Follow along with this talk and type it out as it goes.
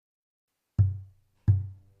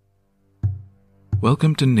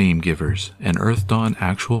Welcome to Name Givers, an Earth Dawn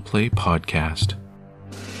actual play podcast.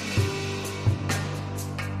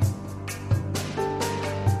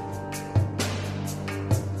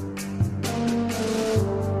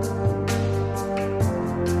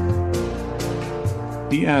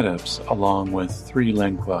 The Adepts, along with 3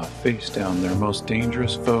 Lengua, face down their most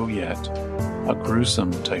dangerous foe yet, a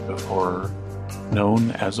gruesome type of horror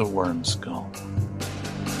known as a worm skull.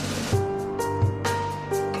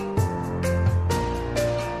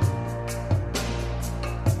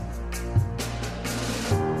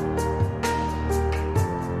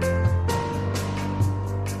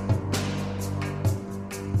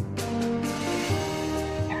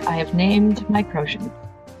 I have named my Crotian.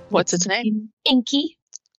 What's its name? Inky.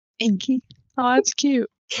 Inky. Oh, that's cute.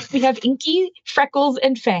 We have Inky, Freckles,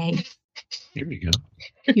 and Fang. Here we go.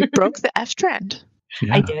 You broke the F trend.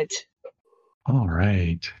 Yeah. I did. All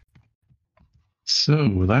right. So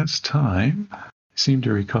last time, I seem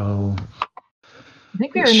to recall. I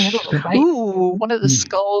think we were in the middle of a fight. Ooh, one of the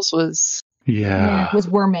skulls was Yeah. It was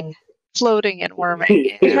worming. floating and worming.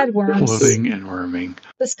 It had worms. Floating and worming.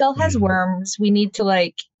 The skull has Yeah. worms. We need to,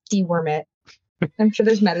 deworm it. I'm sure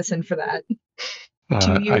there's medicine for that.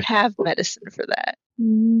 Do you I- have medicine for that?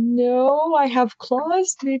 No, I have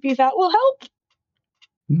claws. Maybe that will help.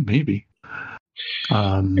 Maybe.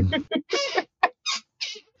 I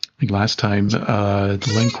think last time the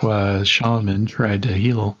Lingua shaman tried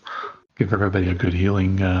to give everybody a good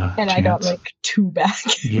healing And I got, chance. 2 back.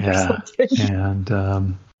 or Yeah. something.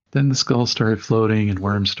 And then the skull started floating and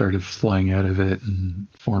worms started flying out of it and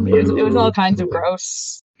forming. It was all kinds of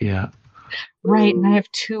gross. Yeah. Right, and I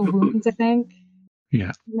have 2 wounds, I think.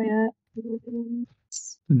 Yeah. Yeah. The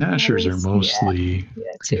Nashers are Nice. mostly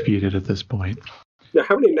Yeah, 2. defeated at this point. Now,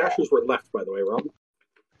 how many Nashers were left, by the way, Rob?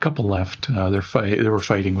 A couple left. They were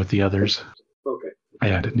fighting with the others. Okay. I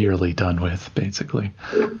had it nearly done with, basically.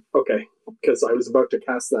 Okay. Because I was about to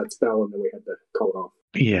cast that spell and then we had to call it off.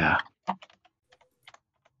 Yeah.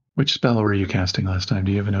 Which spell were you casting last time?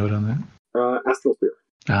 Do you have a note on that? Astral Spear.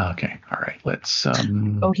 Ah, okay. All right. Let's.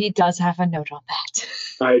 Oh, he does have a note on that.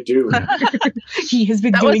 I do. He has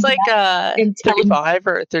been That doing was like in 35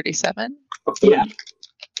 or 37. Yeah.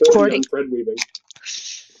 40 40. on thread weaving.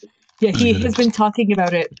 Yeah, he has been talking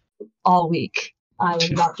about it all week. I'm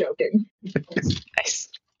not joking. Nice.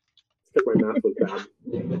 Because my math was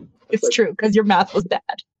bad. It's true, because your math was bad.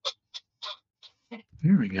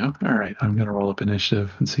 There we go. All right. I'm going to roll up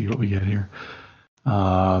initiative and see what we get here.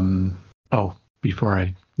 Before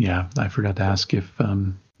I forgot to ask if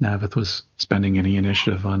Navith was spending any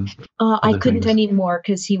initiative on. I Other couldn't things. anymore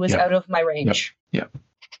because he was Yeah. out of my range.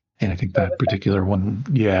 And I think that particular one,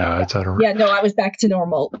 it's out of. Yeah, no, I was back to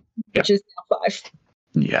normal, which is now 5.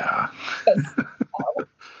 Yeah. That's-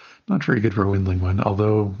 Not very good for a Windling one,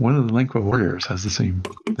 although one of the Lingua warriors has the same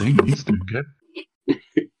thing. He's doing good.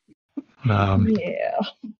 Yeah.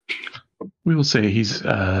 We will say he's,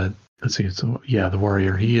 let's see, the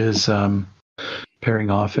warrior. He is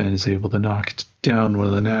pairing off and is able to knock down one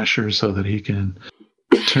of the Nashers so that he can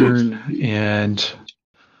turn and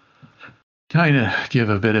kind of give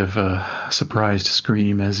a bit of a surprised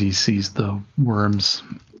scream as he sees the worms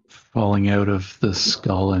falling out of the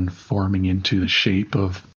skull and forming into the shape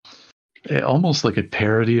of almost like a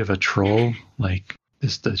parody of a troll, like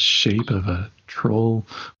just the shape of a troll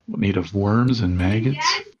made of worms and maggots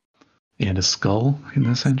and a skull in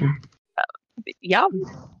the center. Yum.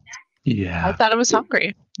 I Yeah. thought I was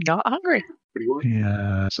hungry. Not hungry. What do you want?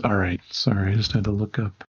 Yeah. All right. Sorry, I just had to look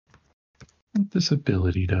up what this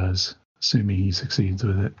ability does, assuming he succeeds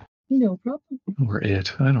with it. No problem. Or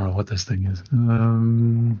it. I don't know what this thing is.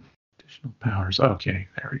 Additional powers. Okay,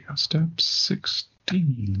 there we go. Step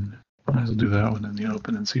 16. Might as well do that one in the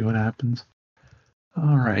open and see what happens.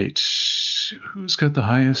 All right. Who's got the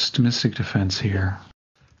highest mystic defense here?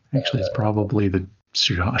 Actually, it's probably the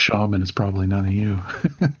shaman. It's probably none of you.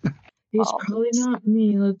 It's Oh. probably not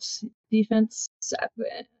me. Let's see. Defense 7.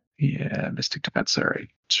 Yeah, mystic defense. All right,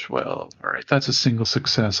 12. All right, that's a single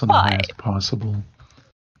success on the 5. highest possible.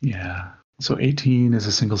 Yeah. So 18 is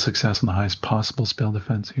a single success on the highest possible spell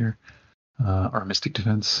defense here, or mystic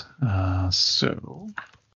defense. So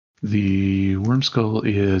the worm skull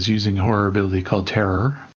is using a horror ability called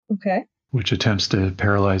Terror, Okay. which attempts to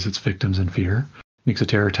paralyze its victims in fear. Makes a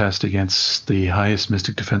terror test against the highest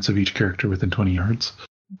mystic defense of each character within 20 yards.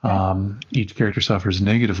 Each character suffers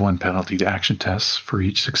 -1 penalty to action tests for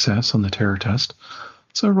each success on the terror test.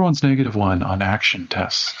 So everyone's -1 on action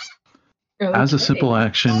tests. As a Okay. simple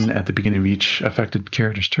action at the beginning of each affected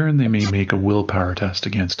character's turn, they may make a willpower test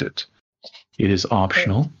against it. It is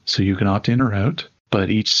optional, so you can opt in or out, but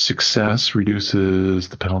each success reduces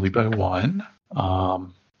the penalty by 1.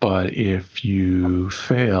 But if you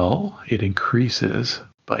fail, it increases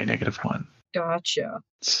by -1. Gotcha.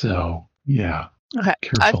 So, yeah. Okay.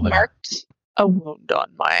 Careful I've there. marked a wound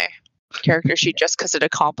on my character sheet just because it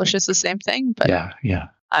accomplishes the same thing, but Yeah.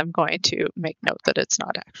 I'm going to make note that it's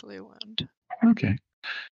not actually a wound. Okay.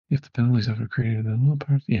 If the penalties have created a little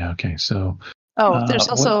part. Yeah, okay. So, Oh, there's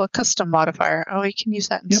what- also a custom modifier. Oh, we can use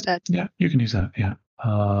that instead. yeah, you can use that. Yeah.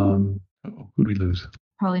 Who did we lose?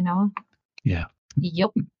 Probably Noah. Yeah.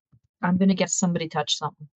 Yep. I'm gonna guess somebody touched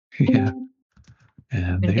something. Yeah. I'm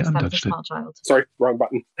And gonna they guess that was a untouched it. small child. Sorry, wrong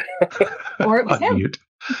button. Or it was him.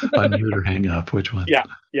 Unmute or hang up. Which one? Yeah,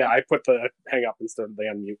 I put the hang up instead of the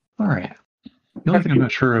unmute. All right. The only thing I'm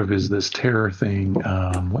not sure of is this terror thing.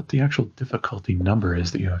 What the actual difficulty number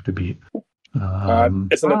is that you have to beat.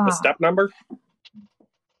 Isn't it the step number?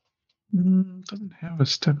 Doesn't have a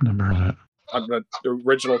step number on it. The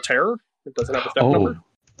original terror? It doesn't have a step number?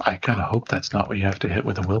 I kind of hope that's not what you have to hit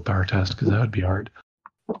with a willpower test, because that would be hard.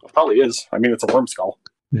 It probably is. I mean, it's a worm skull.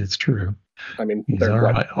 It's true. I mean, He's they're all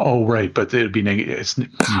what? right. Oh, right, but it'd be negative.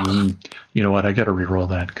 You know what? I got to re-roll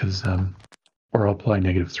that because, or I'll apply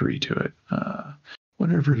 -3 to it.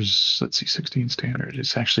 Whatever's, let's see, 16 standard.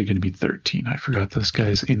 It's actually going to be 13. I forgot this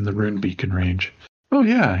guy's in the rune beacon range. Oh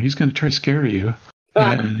yeah, he's going to try to scare you,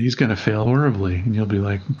 and he's going to fail horribly, and you'll be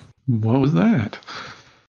like, "What was that?"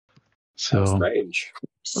 So Strange.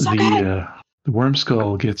 the worm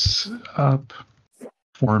skull gets up,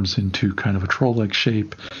 forms into kind of a troll-like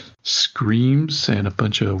shape, screams, and a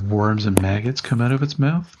bunch of worms and maggots come out of its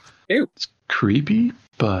mouth. Ew. It's creepy,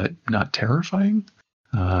 but not terrifying.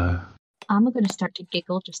 I'm going to start to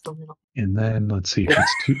giggle just a little. And then let's see,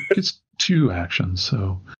 it's two actions.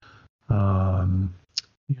 So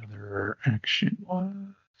the other action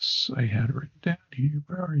was, I had it written down here.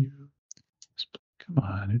 Where are you? Come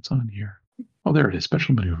on, it's on here. Oh, there it is.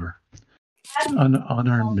 Special maneuver.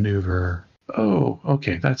 Unarmed maneuver. Oh,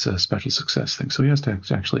 okay. That's a special success thing. So he has to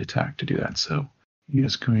actually attack to do that. So he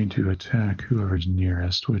is going to attack whoever's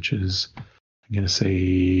nearest, which is, I'm going to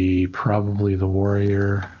say, probably the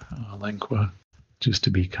warrior, Lenqua, just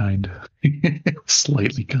to be kind.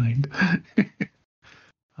 Slightly kind.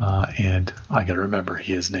 And I got to remember,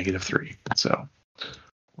 he is -3. So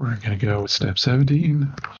we're going to go with step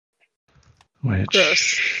 17,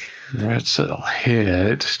 which that's a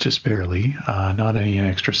hit, just barely. Not any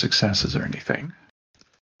extra successes or anything.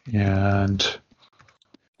 And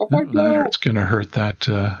it's going to hurt that.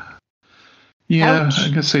 Yeah, Ouch.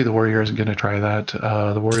 I'm going to say the warrior isn't going to try that.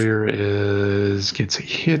 The warrior gets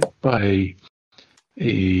hit by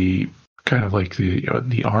a kind of like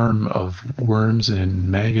the arm of worms and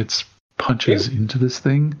maggots punches into this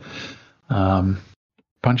thing.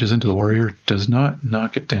 Punches into the warrior, does not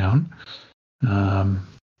knock it down.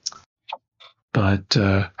 But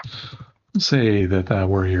we'll say that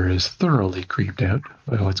warrior is thoroughly creeped out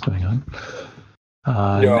by what's going on.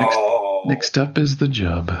 No. Next up is the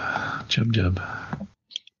Jub. Jub.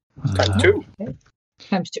 Times 2.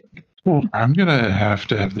 Times 2. Well, I'm going to have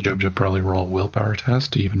the Jub probably roll a willpower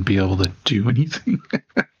test to even be able to do anything.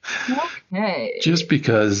 Okay. Just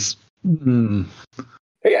because...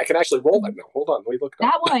 Hey, I can actually roll that now. Hold on. Let me look it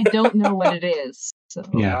up. That one I don't know what it is. So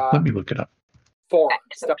Yeah, let me look it up. 4.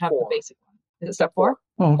 Except Step have 4. the basic one. Is it step 4?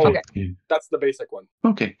 Oh, okay. That's the basic one.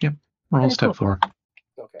 Okay, yep. Roll Okay, step cool. 4.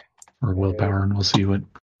 Okay. Or willpower, and we'll see what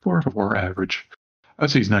 4 average. I'd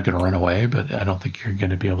say he's not going to run away, but I don't think you're going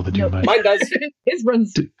to be able to do No. much. Mine does. His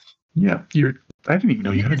runs. Yeah, I didn't even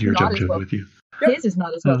know you had His your is not Jub as well- with you. His is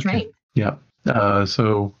not as well Okay. trained. Yeah.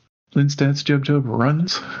 So Lindstad's Jub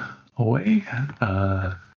runs away,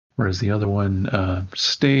 whereas the other one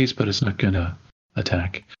stays, but it's not going to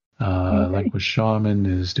attack. Okay. Like with Shaman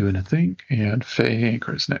is doing a thing, and Faye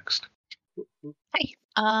Anchor is next.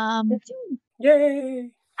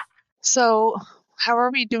 Yay! So how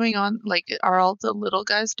are we doing on, like, are all the little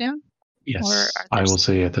guys down? Yes, Or are I there will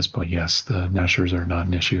say at this point, yes, the Nashers are not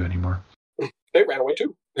an issue anymore. They ran away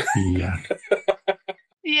too. Yeah,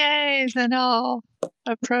 Yay, then I'll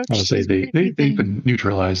approach. I will say this they've creepy thing. been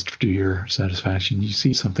neutralized to your satisfaction. You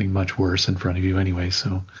see something much worse in front of you anyway,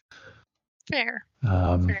 so Fair.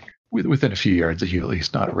 within a few yards of you, at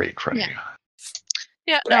least, not right in front of Yeah. you.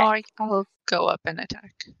 Yeah, no, I'll go up and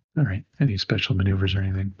attack. All right. Any special maneuvers or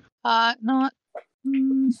anything? Not.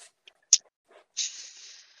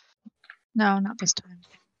 No, not this time.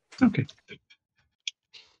 Okay.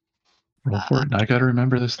 Roll for it. And I got to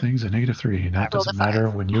remember this thing's a -3, and that I rolled doesn't a 5. matter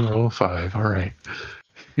when you roll a 5. All right.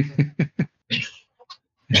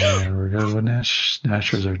 And we're going with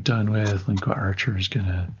Nashers are done with. Linqua Archer is going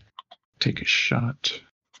to take a shot.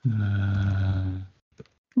 That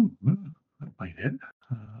might hit.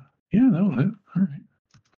 Yeah, that'll hit.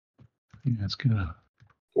 That's gonna.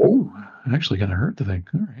 Oh, Ooh, actually gonna hurt the thing.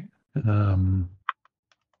 All right.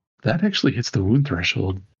 That actually hits the wound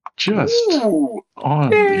threshold just ooh, on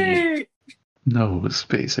the yay! nose,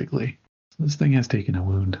 basically. This thing has taken a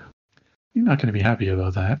wound. You're not going to be happy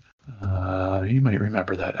about that. You might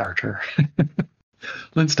remember that, Archer.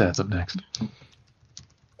 Lindstad's up next.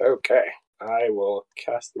 Okay, I will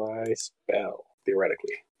cast my spell,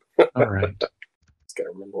 theoretically. All right. Just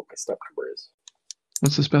gotta remember what my step number is.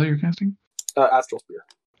 What's the spell you're casting? Astral Spear.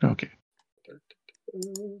 Okay.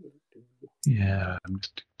 Yeah,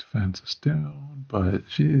 Mystic Defense is down, but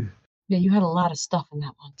she Yeah, you had a lot of stuff in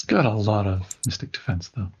that one. got a lot of Mystic Defense,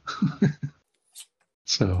 though.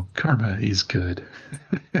 So, Karma is good.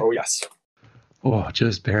 Oh, yes. Oh,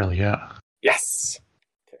 just barely, yeah. Yes!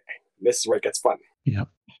 Okay, this is where it gets fun. Yep.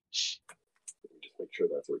 Just make sure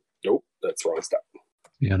that's right. Nope, that's wrong step.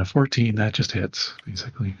 Yeah, and a 14, that just hits,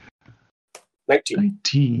 basically. 19.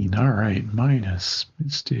 19, all right. Minus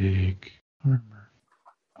Mystic Armor.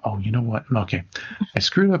 Oh, you know what? Okay. I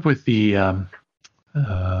screwed up with the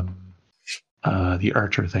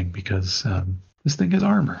Archer thing because this thing has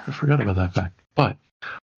armor. I forgot about that fact. But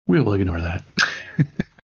we will ignore that.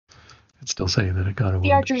 I'd still say that it got a wound.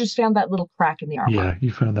 The archer just found that little crack in the armor. Yeah,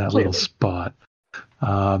 you found that Clearly. little spot.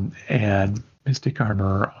 And Mystic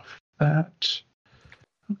Armor off that.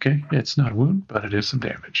 Okay, it's not a wound, but it is some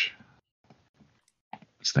damage.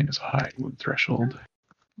 This thing is a high wound threshold.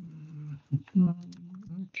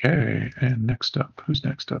 Okay, and next up. Who's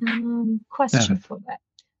next up? Question Navith. for that.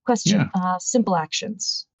 Question. Simple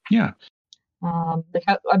actions. Yeah. Like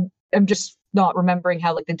I'm just not remembering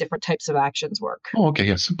how like the different types of actions work. Oh, okay,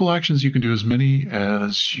 yeah. Simple actions, you can do as many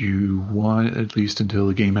as you want, at least until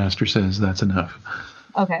the Game Master says that's enough.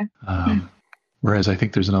 Okay. Whereas I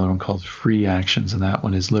think there's another one called free actions, and that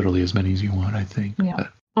one is literally as many as you want, I think. Yeah.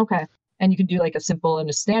 Okay. And you can do like a simple and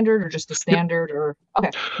a standard, or just a standard, or okay.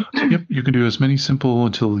 Yep, you can do as many simple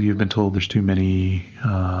until you've been told there's too many,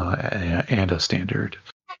 and a standard.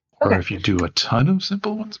 Or Okay. if you do a ton of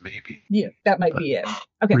simple ones, maybe. Yeah, that might be it.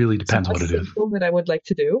 Okay. Really depends So what a it is. simple that I would like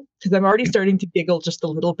to do, because I'm already starting to giggle just a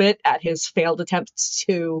little bit at his failed attempts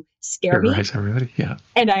to scare me, Terrorize everybody. Yeah.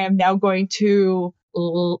 and I am now going to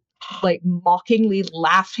like mockingly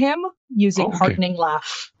laugh him using Okay. heartening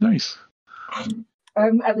laugh. Nice.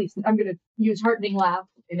 At least I'm going to use heartening laugh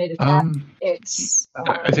in it. It's.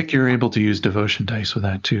 I think you're able to use devotion dice with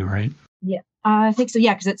that too, right? I think so.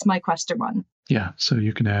 Yeah, because it's my quester one. Yeah. So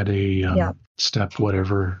you can add a Yeah. step,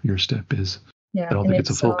 whatever your step is. Yeah, I don't think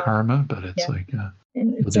it's a full karma, but it's yeah. like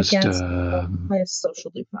and you'll it's just against highest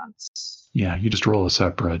social defense. yeah, you just roll a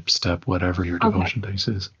separate step, whatever your Okay. devotion dice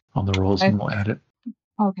is on the rolls, and we'll add it.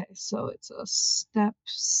 Okay, so it's a step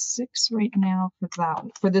 6 right now for that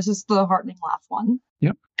one. For this is the heartening laugh one.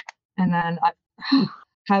 Yep. And then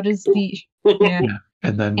how does the yeah.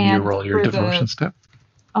 And then you And roll your for the- devotion step.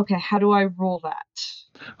 Okay, how do I roll that?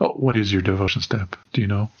 Oh, what is your devotion step? Do you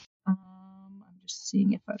know? I'm just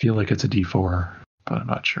seeing if I I feel like it's a D4, but I'm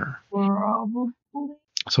not sure. probably.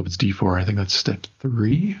 So if it's D4, I think that's step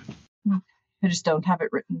 3. I just don't have it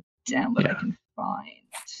written down, but I Yeah. can find.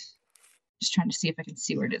 Just trying to see if I can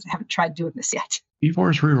see where it is. I haven't tried doing this yet.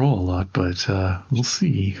 D4s reroll a lot, but we'll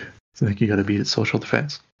see. So I think you got to beat its social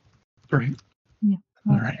defense. Right.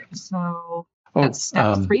 All right. Okay, so Oh, that's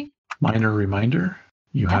step 3. minor reminder.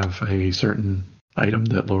 You have a certain item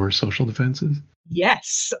that lowers social defenses.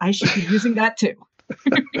 Yes, I should be using that too.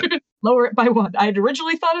 Lower it by 1. I had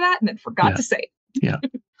originally thought of that and then forgot Yeah. to say it. Yeah.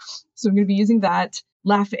 So I'm going to be using that,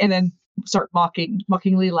 laugh, and then start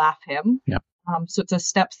mockingly laugh him. Yeah. So it's a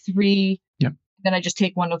step 3. Yep. Then I just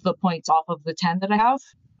take one of the points off of the 10 that I have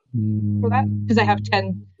for that, because I have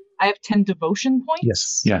 10. I have 10 devotion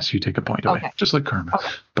points. Yes, you take a point away, Okay. just like karma, Okay.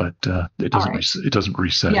 but it doesn't. All right. It doesn't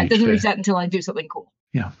reset. Yeah, it each doesn't day. reset until I do something cool.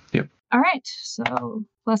 Yeah. Yep. All right. So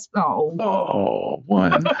plus. Oh,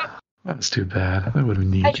 1. That's too bad. That would have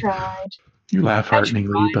been neat. I tried. You laugh I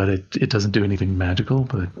hearteningly, tried. but it doesn't do anything magical,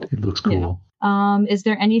 but it looks cool. Is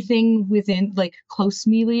there anything within like close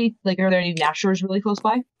melee? Like, are there any Nashers really close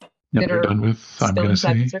by? Yep, that you're are done with, I'm Still going to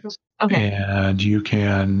inside the say. circle? Okay. And you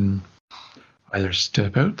can either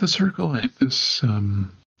step out the circle and hit this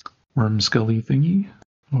worm scully thingy,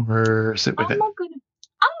 or sit with I'm it.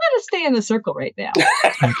 gonna stay in the circle right now.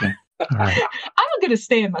 Okay. All right. I'm gonna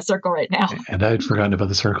stay in my circle right now. And I'd forgotten about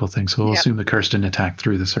the circle thing, so we'll Yep. assume the Kirsten attacked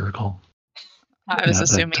through the circle. I was Yeah,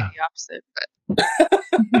 assuming that, the opposite, but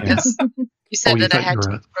Yeah. because you said you that I thought had you to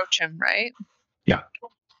were- approach him, right? Yeah.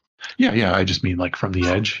 I just mean like from the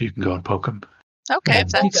edge, you can go and poke him. Okay, Yeah. if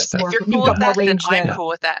that's You if you're got cool more with that, then range I'm than- cool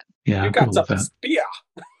with that. Yeah, You I'm got cool with something that. spear.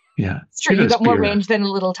 Yeah. It's true. Get You a got more spear. range than a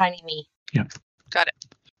little tiny me. Got it.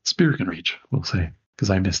 Spear can reach, we'll say, because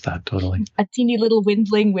I missed that totally. A teeny little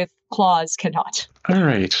windling with claws cannot. All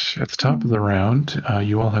right. At the top of the round,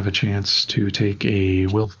 you all have a chance to take a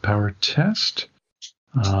willpower test.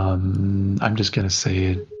 I'm just going to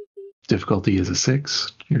say difficulty is a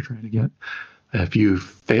 6 you're trying to get. If you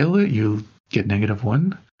fail it, you get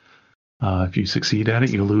 -1. If you succeed at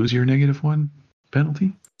it, you lose your -1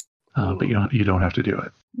 penalty. But you don't have to do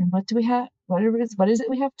it. And what do we have? What is it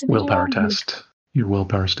we have to do? Willpower now? test. Your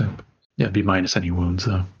willpower step. Yeah, be minus any wounds,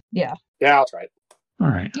 though. Yeah. Yeah, I'll try it. All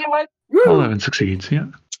right. You know what? Woo! 11 succeeds, yeah.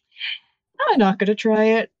 I'm not going to try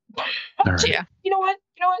it. All right. Yeah. You know what?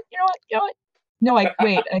 No, wait,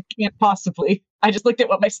 I can't possibly. I just looked at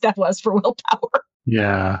what my step was for willpower.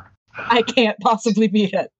 Yeah. I can't possibly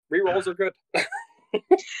beat it. Rerolls are good.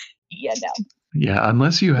 Yeah, no. Yeah,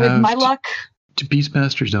 unless you have... With my luck...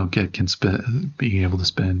 Beastmasters don't get being able to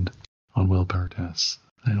spend on willpower tests.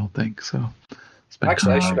 I don't think so.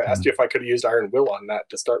 Actually, I should have asked you if I could have used Iron Will on that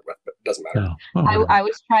to start with, but it doesn't matter. No. Oh, I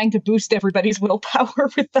was trying to boost everybody's willpower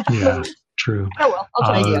with that. yeah, true. Oh well, I'll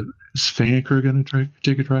try again. Is Faker going to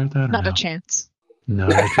take a try at that? Or Not no? a chance. No,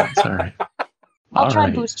 no chance. All right. I'll All try right.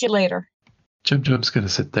 and boost you later. Jump Jump's going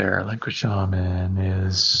to sit there. Language Shaman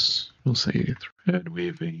is, we'll say, thread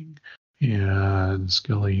weaving. And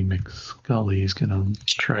Scully McScully's going to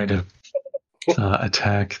try to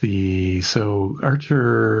attack the... So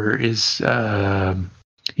Archer, is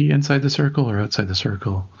he inside the circle or outside the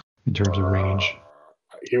circle in terms of range?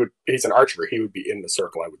 He's an archer. He would be in the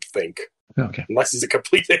circle, I would think. Okay. Unless he's a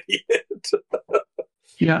complete idiot.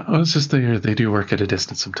 Yeah, I was just there. They do work at a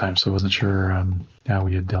distance sometimes, so I wasn't sure how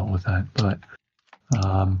we had dealt with that. But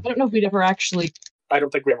I don't know if we'd ever actually... I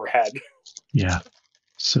don't think we ever had. yeah.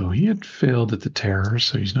 So he had failed at the terror,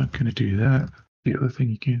 so he's not going to do that. The other thing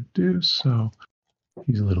he can't do, so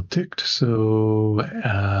he's a little ticked. So,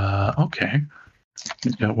 okay.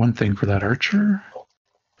 He's got one thing for that archer.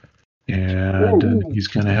 And he's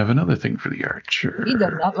going to have another thing for the archer. He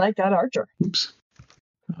does not like that archer. Oops.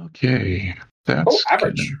 Okay. That's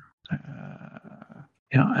average.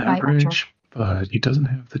 Yeah, average. But he doesn't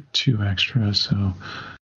have the 2 extra, so...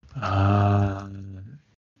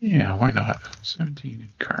 yeah, why not? 17 in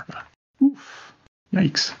karma. Oof.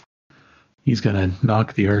 Yikes. He's going to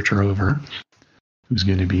knock the archer over, who's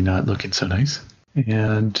going to be not looking so nice.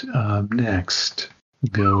 And next,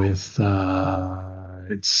 we'll go with...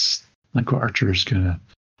 it's like Archer's going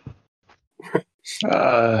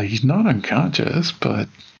to... he's not unconscious, but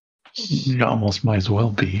he almost might as well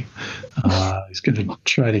be. He's going to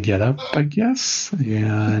try to get up, I guess.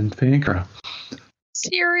 And Pancra.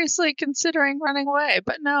 Seriously considering running away,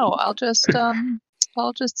 but no, I'll just stab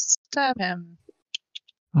him.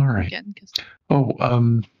 All right. Again, Oh,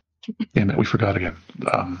 damn it, we forgot again.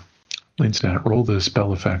 Linstat, roll the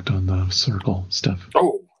spell effect on the circle stuff.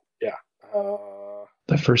 Oh, yeah.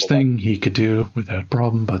 The first thing he could do without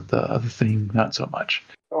problem, but the other thing, not so much.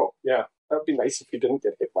 Oh, yeah. That would be nice if you didn't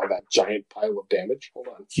get hit by that giant pile of damage. Hold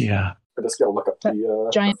on. Yeah. I'm just going to look up the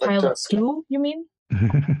Giant effect pile of test. poo, you mean?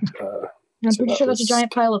 Uh, I'm So pretty that sure that's a was-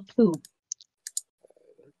 giant pile of poo.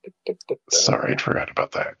 Sorry, I forgot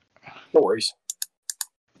about that. No worries.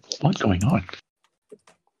 A lot going on.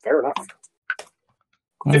 Fair enough.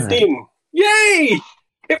 All 15! Yay!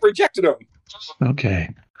 It rejected him. right. Okay.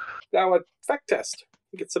 Now a effect test.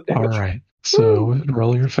 You get some All damage. right. So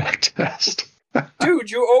roll your effect test. Dude,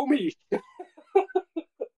 you owe me! I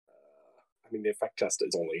mean, the effect test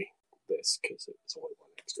is only this, because it's only 1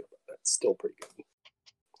 extra, but that's still pretty good.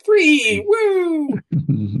 3! Woo!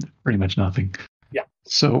 Pretty much nothing. Yeah.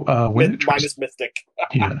 So when it tries, Minus Mystic.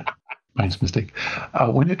 yeah, minus mistake.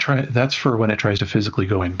 When it that's for when it tries to physically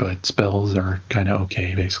go in, but spells are kind of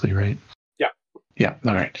okay, basically, right? Yeah. Yeah.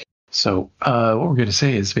 All right. So what we're going to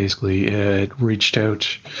say is basically it reached out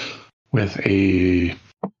with this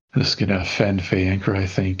is going to offend Fayanker, I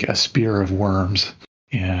think, a spear of worms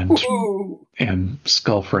and Woo!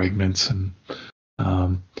 skull fragments, and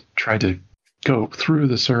tried to go through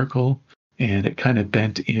the circle, and it kind of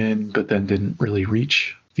bent in, but then didn't really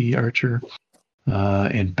reach the archer,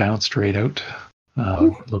 and bounced right out.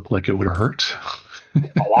 Looked like it would have hurt.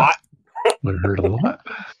 A lot. Would have hurt a lot.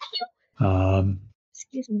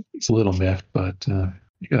 Excuse me. It's a little miffed, but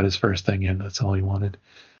he got his first thing in. That's all he wanted.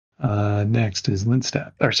 Next is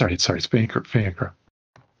Linstat. Or sorry, it's Fayanker.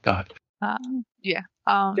 God. Yeah.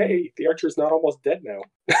 Yay, the archer's not almost dead now.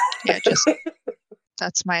 Yeah, just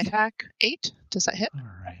that's my attack. 8. Does that hit? All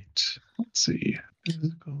right. Let's see.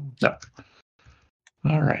 No.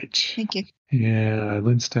 All right. Thank you. Yeah,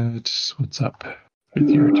 Linstat, what's up with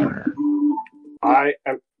your turn? I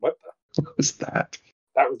am... What the... What was that?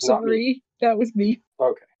 That was not me. Sorry, that was me.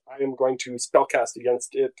 Okay. I am going to spellcast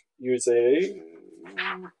against it using...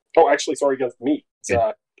 Oh, actually, sorry, against me. It's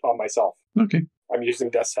on myself. Okay. I'm using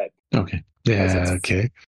Death's Head. Okay. Yeah, okay.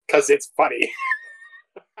 Because it's funny.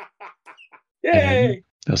 Yay!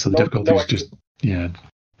 So the difficulty is just... Yeah.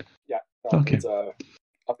 Yeah. No, okay. It's,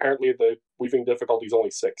 apparently the weaving difficulty is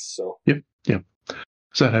only 6, so... Yep.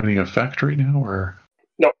 Is that having an effect right now, or...?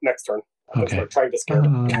 No, next turn. Okay. I'm trying to scare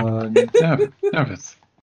him. Navith.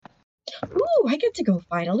 Ooh, I get to go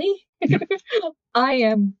finally. Yep. I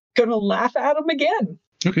am gonna laugh at him again.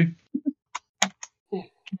 Okay. And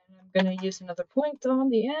I'm gonna use another point on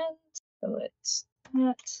the end. So it's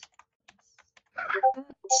that.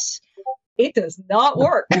 It does not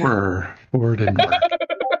work. Four didn't work.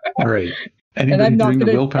 All right. And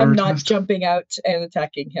Anybody I'm not jumping out and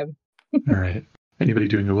attacking him. All right. Anybody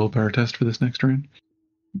doing a willpower test for this next round?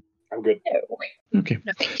 I'm good. No. Okay.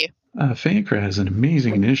 No, thank you. Fankra has an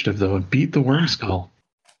amazing initiative, though, and beat the Worm Skull.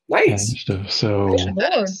 Nice. Initiative. So Lord.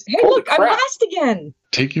 Hey, Holy look, I'm crap. last again.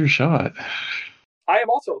 take your shot. I am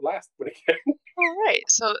also last, but again. All right,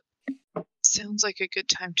 so sounds like a good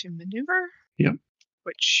time to maneuver. Yep.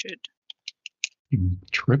 Which should... You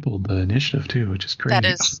tripled the initiative, too, which is crazy. That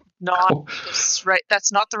is not right.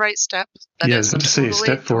 That's not the right step. That I is was going to say totally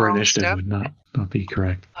step the 4 wrong initiative step. would not be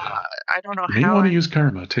correct. I don't know You may how. want to use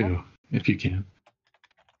karma, too, if you can.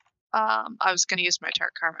 I was going to use my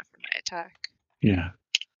Tart Karma for my attack. Yeah.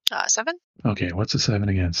 7. Okay, what's a 7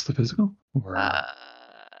 against? The physical? Or That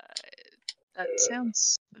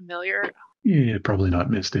sounds familiar. yeah, probably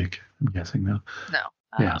not Mystic, I'm guessing, though. No.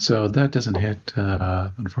 Yeah, so that doesn't hit,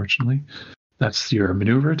 unfortunately. That's your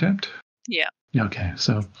maneuver attempt? Yeah. Okay,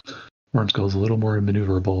 so Worm Skull's a little more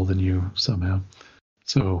maneuverable than you somehow.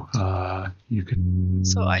 So you can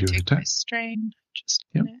So I do an take attack. my strain. Just a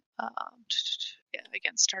Yep. minute. Yeah,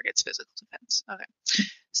 against target's physical defense. Okay.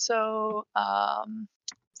 So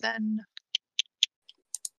then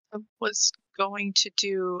I was going to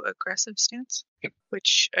do aggressive stance. Yep.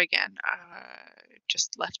 Which again,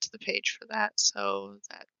 just left the page for that. So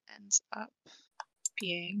that ends up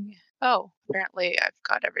being apparently I've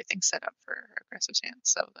got everything set up for aggressive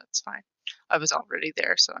stance, so that's fine. I was already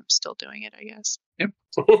there, so I'm still doing it, I guess. Yep.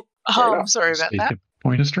 Sorry about Take that. a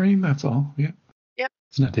point of strain, that's all. Yeah. Yep.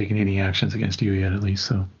 It's not taking any actions against you yet, at least,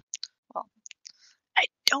 so. Well, I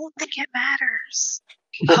don't think it matters.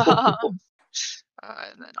 And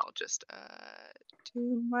then I'll just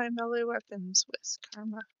do my melee weapons with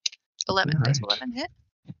Karma. 11. All Does right. 11 hit?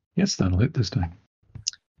 Yes, that'll hit this time.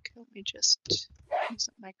 Okay, let me just use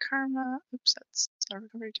up my Karma. Oops, that's a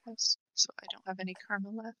recovery test. So I don't have any Karma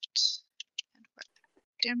left. And what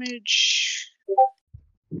damage?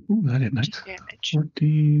 Ooh, that hit nice. Damage.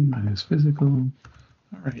 14 minus physical.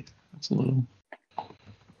 All right, that's a little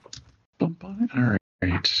bump on it. All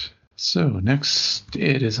right. So next,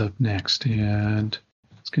 it is up next, and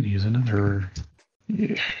it's going to use another.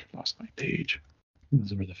 Yeah, lost my page.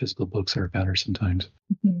 Those are where the physical books are better sometimes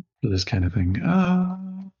for this kind of thing.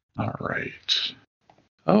 All right.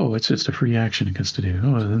 Oh, it's just a free action it gets to do.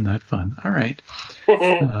 Oh, isn't that fun? All right.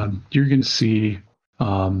 You're going to see.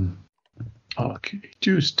 Okay,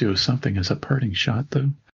 just do something as a parting shot, though.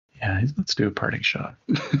 Yeah, let's do a parting shot.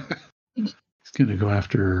 He's going to go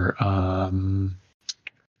after.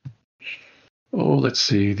 Let's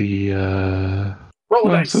see. Roll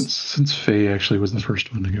a dice. Since Faye actually was the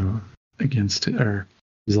first one to go against it, or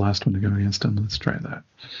was the last one to go against him, let's try that.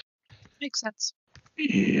 Makes sense.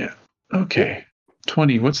 Yeah. Okay.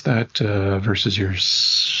 20. What's that versus your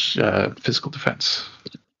physical defense?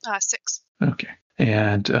 6. Okay.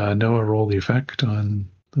 And Noah, roll the effect on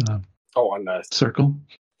the on the circle.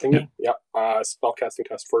 thingy? Yep. Spellcasting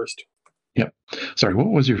test first. Yep. Sorry, what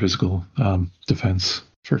was your physical defense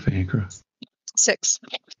for Fankra? 6.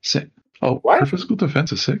 What? Her physical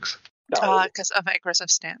defense is 6? No. Because of my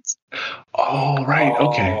aggressive stance. Oh, right.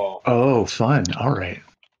 Okay. Oh. Oh, fun. All right.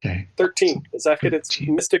 Okay. 13. Does that hit its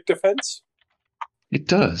 13. mystic defense? It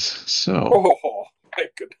does. So. Oh, my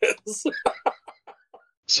goodness.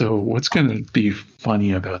 So what's going to be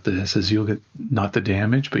funny about this is you'll get not the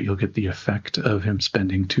damage, but you'll get the effect of him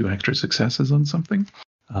spending 2 extra successes on something.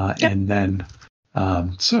 And then,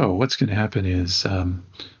 so what's going to happen is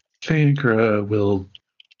Fankra will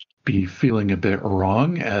be feeling a bit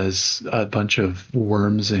wrong as a bunch of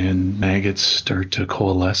worms and maggots start to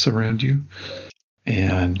coalesce around you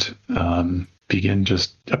and begin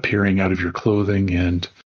just appearing out of your clothing and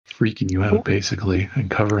freaking you out, basically,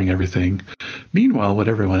 and covering everything. Meanwhile, what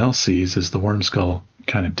everyone else sees is the worm skull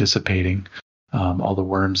kind of dissipating, all the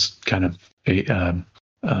worms kind of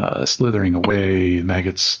slithering away,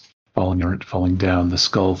 maggots falling down, the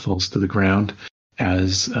skull falls to the ground,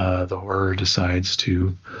 as the horror decides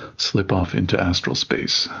to slip off into astral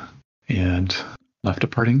space and left a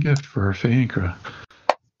parting gift for Feancra.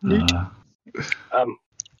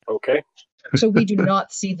 Okay. So we do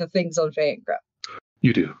not see the things on Feancra.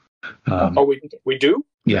 You do. We do?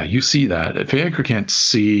 Yeah, you see that. Feancra can't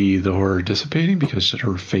see the horror dissipating because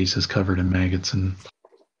her face is covered in maggots and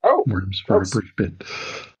worms for a brief bit.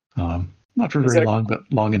 Not for very long, but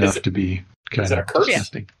long enough to be kind of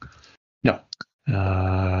disgusting. No.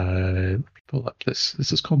 Pull up this.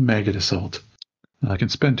 This is called Maggot Assault. I can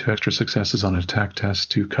spend 2 extra successes on an attack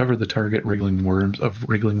test to cover the target wriggling worms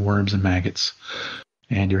and maggots.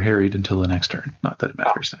 And you're harried until the next turn. Not that it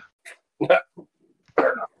matters now.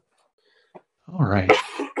 All right.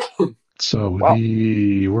 So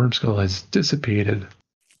the worm skull has dissipated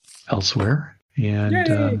elsewhere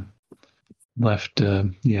and left,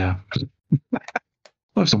 left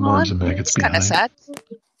some worms and maggots behind. Kind of sad.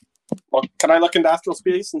 Well, can I look into astral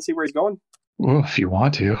space and see where he's going? Well, if you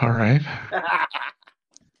want to, all right.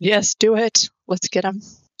 Yes, do it. Let's get him.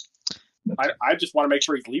 I just want to make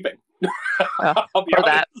sure he's leaving. I'll be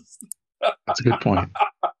honest. That's a good point.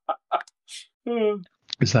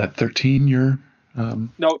 Is that 13 your... No,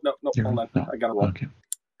 hold on. No. I got to roll. Okay.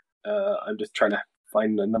 I'm just trying to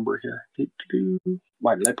find a number here.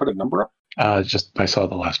 Why, did I put a number up? I saw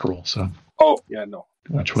the last roll, so... Oh, yeah, no.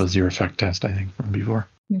 Which was your effect test, I think, from before.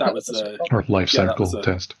 That was or life cycle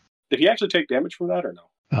test. Did he actually take damage from that or no?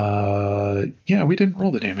 Yeah, we didn't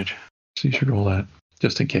roll the damage. So you should roll that,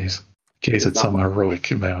 just in case. In case it's some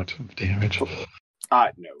heroic amount of damage. No.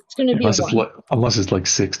 It's going to be unless it's like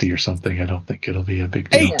 60 or something, I don't think it'll be a big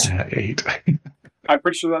deal. 8. I'm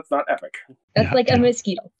pretty sure that's not epic. That's a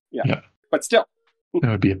mosquito. Yeah. But still. That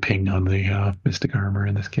would be a ping on the Mystic Armor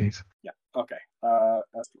in this case. Yeah, okay.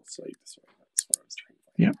 Astral Sight this way. That's what I was trying to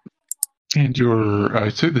find. Yeah. And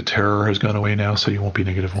I'd say the terror has gone away now, so you won't be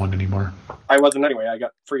 -1 anymore. I wasn't anyway. I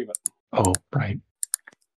got free of it. Oh, right.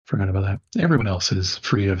 Forgot about that. Everyone else is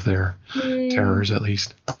free of their terrors, at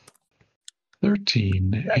least.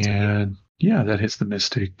 13. That's and yeah, that hits the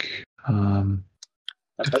Mystic.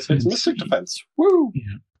 That's his Mystic defense. Woo!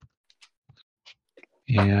 Yeah.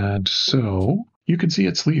 And so you can see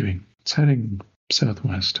it's leaving. It's heading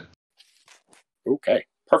southwest. Okay,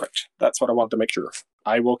 perfect. That's what I want to make sure of.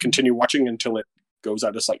 I will continue watching until it goes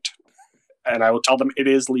out of sight. And I will tell them it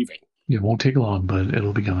is leaving. It won't take long, but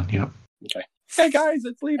it'll be gone. Yep. Okay. Hey guys,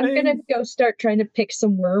 it's leaving. I'm gonna go start trying to pick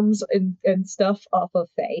some worms and stuff off of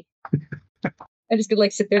Faye. I'm just gonna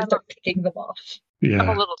sit there and start picking them off. Yeah. I'm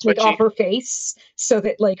a little twitchy. Off her face, so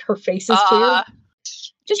that her face is clear.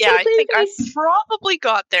 Just I think I probably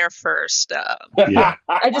got there first. Yeah.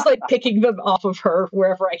 I just picking them off of her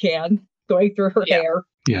wherever I can, going through her hair.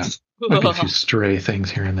 Yeah. Like a few stray things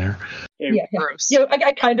here and there. Yeah. Gross.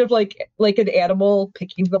 I kind of like an animal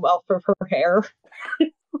picking them off of her hair.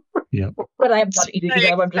 Yeah. But I am not eating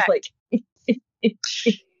them. I'm just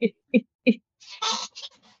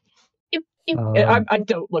I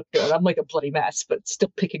don't look good. I'm like a bloody mess, but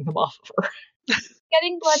still picking them off of her.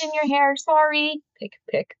 Getting blood in your hair. Sorry.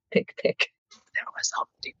 Pick. There was all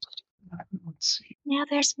deep blood. Let's see. Now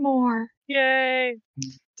there's more. Yay!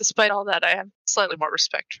 Despite all that, I have slightly more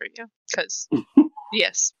respect for you because,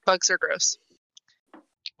 yes, bugs are gross.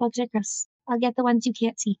 Bugs are gross. I'll get the ones you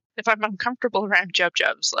can't see. If I'm uncomfortable around jubs,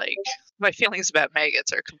 my feelings about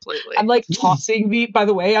maggots are completely... I'm tossing by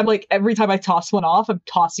the way, I'm every time I toss one off, I'm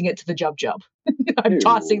tossing it to the jub. I'm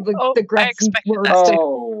tossing the grubs worms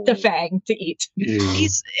to Fang to eat.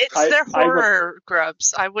 It's their horror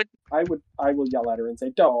grubs. I will yell at her and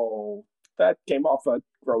say, "No, that came off a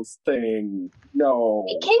gross thing. No.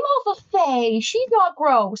 It came off of Faye. She's not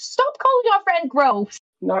gross. Stop calling our friend gross.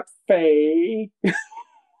 Not Faye.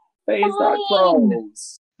 Faye's not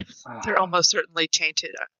gross. They're almost certainly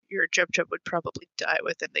tainted. Your jub would probably die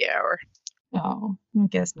within the hour. Oh, I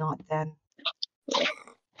guess not then.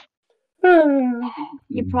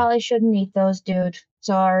 You probably shouldn't eat those, dude.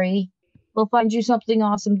 Sorry. We'll find you something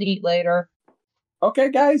awesome to eat later. Okay,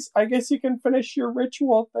 guys. I guess you can finish your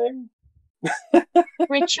ritual thing.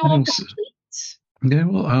 Ritual complete? Yeah,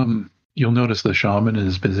 well, you'll notice the shaman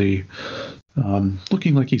is busy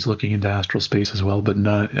looking like he's looking into astral space as well, but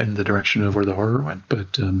not in the direction of where the horror went,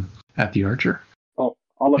 but at the archer. Oh,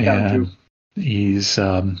 I'll look at him too. He's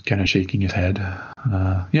kind of shaking his head.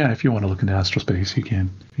 Yeah, if you want to look into astral space, you can.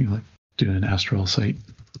 If you do an astral sight.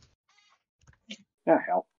 Yeah,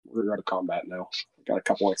 hell. We're out of combat now. Got a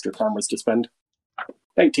couple extra karmas to spend.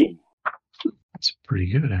 19. That's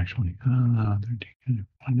pretty good, actually. 13.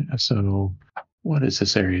 So, what is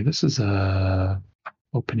this area? This is a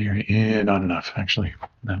open area. Not enough, actually.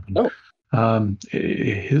 That one.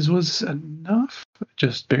 His was enough,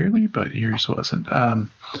 just barely, but yours wasn't.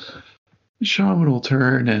 Shaman will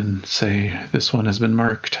turn and say, "This one has been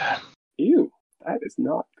marked." Ew, that is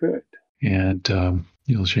not good. And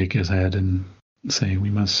he'll shake his head and say, "We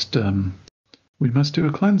must do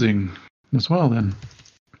a cleansing as well then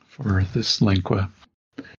for this Lengua."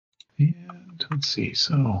 And let's see.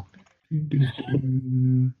 So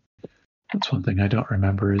that's one thing I don't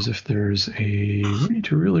remember is if there's a way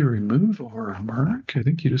to really remove or mark. I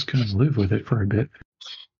think you just kind of live with it for a bit.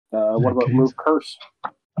 What about remove curse?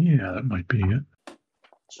 Yeah, that might be it.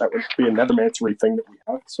 That would be another mansory thing that we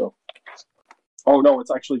have. So, oh no, it's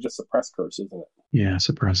actually just suppress curse, isn't it? Yeah,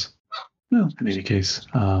 suppress. Well, in any case,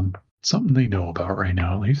 something they know about right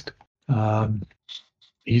now, at least.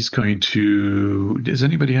 He's going to. Does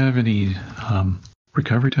anybody have any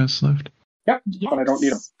recovery tests left? Yep, yes. But I don't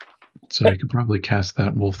need them. So I could probably cast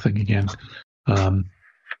that wolf thing again,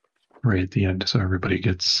 right at the end, so everybody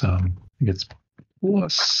gets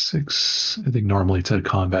 +6. I think normally it's a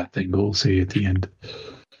combat thing, but we'll see at the end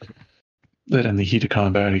that in the heat of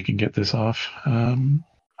combat he can get this off. Where's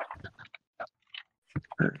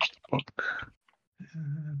the book?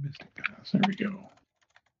 Mystic Pass. There we go.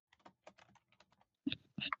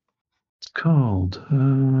 It's called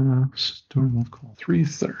Stormwolf Call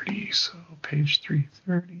 330. So page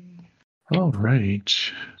 330. All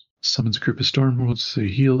right. Summons a group of Stormwolves to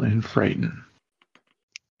heal and frighten.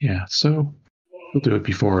 Yeah, so we'll do it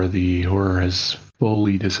before the horror has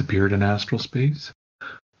fully disappeared in astral space.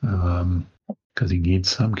 Because he needs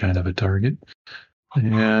some kind of a target.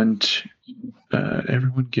 And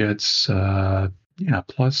everyone gets +1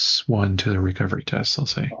 to the recovery test, I'll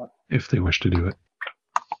say, if they wish to do it.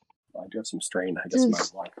 I do have some strain. I guess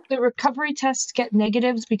Does the recovery tests get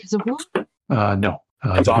negatives because of what? No.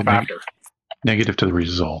 It's off after. Negative to the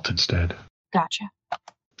result instead. Gotcha.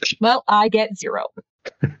 Well, I get 0.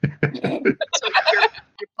 So your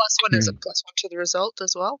 +1 is a +1 to the result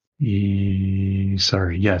as well?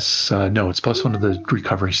 Sorry, yes. No, it's +1 to the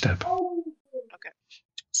recovery step. Okay.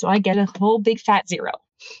 So I get a whole big fat 0.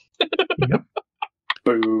 Yep.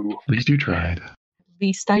 Boo. At least you tried. At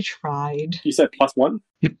least I tried. You said +1?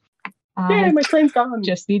 Yep. Yay, my train's gone.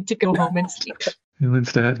 Just need to go home and sleep. And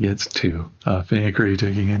instead gets 2. Fanic, are you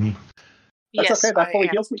taking any? That's yes, okay, that fully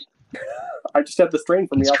heals me. I just had the strain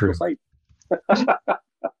from the astral sight.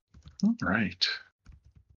 All right.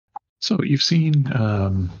 So you've seen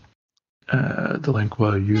the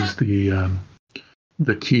Lengua use the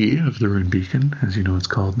key of the rune beacon, as you know it's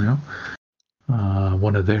called now,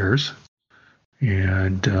 one of theirs,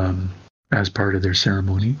 and as part of their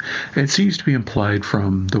ceremony. It seems to be implied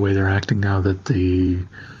from the way they're acting now that the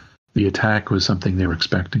attack was something they were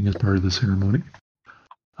expecting as part of the ceremony,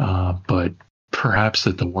 but perhaps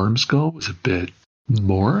that the worm skull was a bit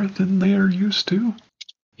more than they are used to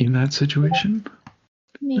in that situation.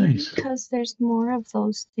 Maybe because there's more of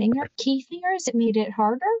those key fingers, it made it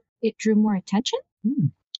harder. It drew more attention.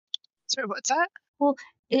 Sorry, what's that? Well,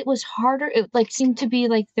 it was harder. It seemed to be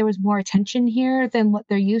like there was more attention here than what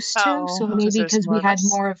they're used to. So maybe because we had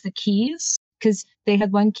more of the keys, because they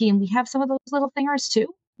had one key and we have some of those little fingers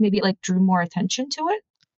too. Maybe it drew more attention to it.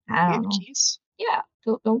 I don't know. Keys? Yeah.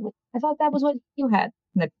 Don't, I thought that was what you had.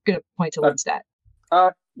 And I'm gonna point to Linstat.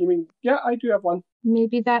 You mean, yeah, I do have one.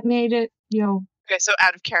 Maybe that made it, Okay, so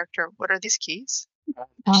out of character, what are these keys?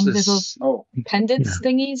 There's those pendants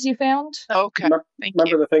thingies you found. Oh, okay.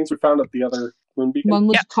 Remember the things we found at the other rune beacon? One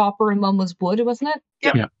was copper and one was wood, wasn't it?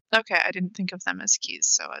 Yep. Yeah. Okay, I didn't think of them as keys,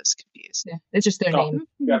 so I was confused. Yeah, it's just their name.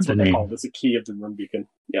 Yeah, that's what they call it. It's a key of the rune beacon.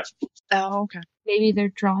 Yeah. Oh, okay. Maybe they're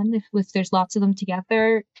drawn if there's lots of them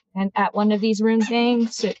together, and at one of these rune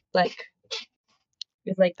things, it's like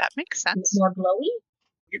that makes sense. More glowy.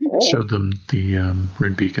 Showed them the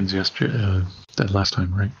rune beacons yesterday, that last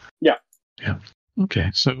time, right? Yeah. Yeah. Okay,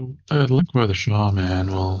 so Lengua the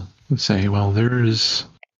Shaman will say, well, there's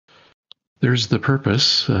the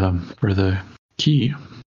purpose for the key.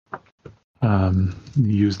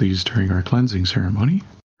 We use these during our cleansing ceremony.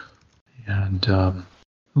 And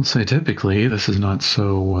we'll say typically this is not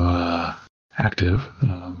so active.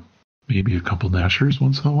 Maybe a couple dashers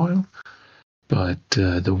once in a while. But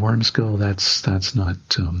the worm skull, that's not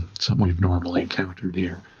something we've normally encountered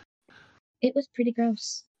here. It was pretty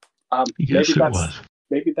gross. Yes, it was.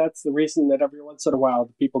 Maybe that's the reason that every once in a while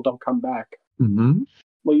the people don't come back. Mm-hmm.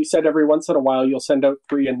 Well, you said every once in a while you'll send out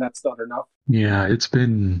 3 and that's not enough. Yeah, it's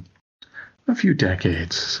been a few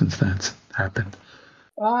decades since that's happened.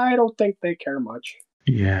 I don't think they care much.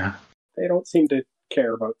 Yeah. They don't seem to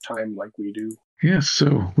care about time like we do. Yes,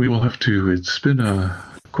 so we will have to. It's been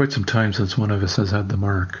quite some time since one of us has had the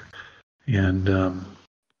mark. And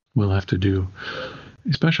we'll have to do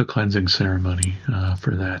a special cleansing ceremony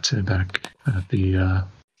for that back at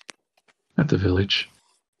the village.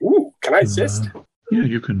 Ooh, can I assist? Yeah,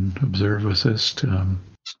 you can observe, assist.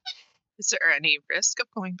 Is there any risk of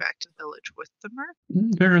going back to the village with the merc?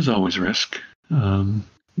 There is always risk.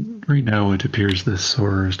 Right now, it appears this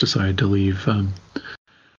horror has decided to leave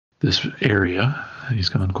this area. He's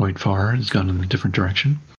gone quite far. He's gone in a different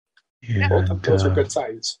direction. And, well, those are good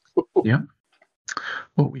signs. Yeah.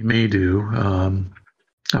 What we may do,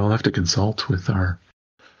 I'll have to consult with our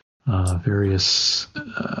various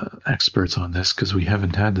experts on this because we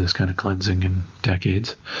haven't had this kind of cleansing in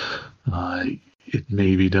decades. It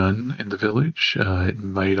may be done in the village. It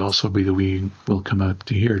might also be that we will come out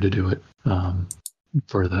to here to do it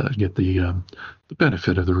for get the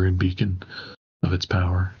benefit of the rune beacon of its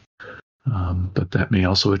power. But that may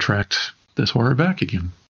also attract this horror back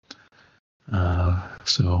again.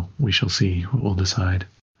 So we shall see what we'll decide.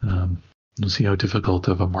 We'll see how difficult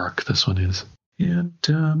of a mark this one is. And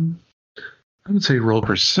I would say roll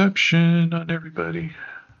perception on everybody.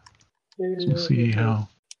 So we'll see how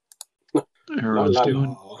everyone's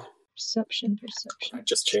doing. Perception. I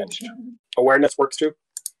just changed. Awareness works too?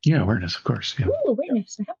 Yeah, awareness, of course. Yeah. Oh,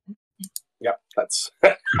 awareness. I have that. Yep, that's... You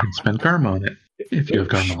can spend karma on it if you have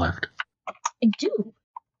karma left. I do.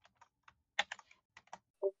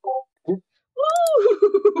 Ooh,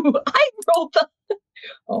 I rolled the...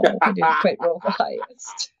 Oh, I didn't quite roll the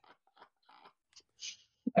highest.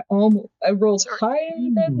 I rolled higher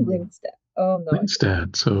than Lindstad. Oh, no.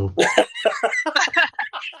 Lindstad, so...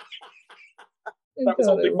 That was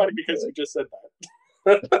only funny because you just said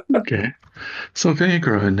that. Okay. So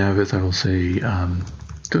Viagra and Navith, I will say,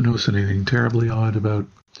 don't notice anything terribly odd about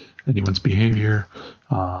anyone's behavior.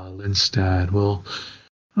 Lindstad will,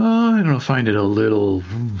 I don't know, find it a little,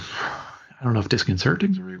 I don't know if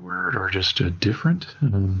disconcerting is the right word or just different,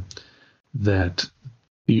 that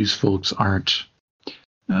these folks aren't,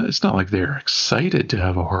 it's not like they're excited to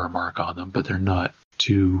have a horror mark on them, but they're not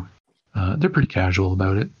too, they're pretty casual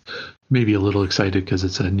about it. Maybe a little excited because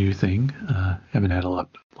it's a new thing. Haven't had a lot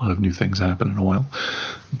of new things happen in a while,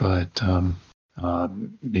 but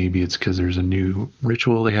maybe it's because there's a new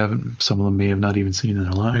ritual they haven't. Some of them may have not even seen in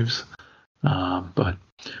their lives, but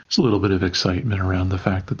it's a little bit of excitement around the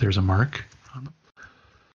fact that there's a mark on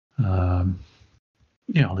them.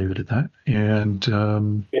 Yeah, I'll leave it at that.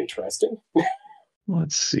 And interesting.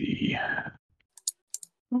 Let's see.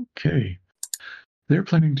 Okay. They're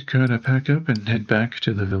planning to kind of pack up and head back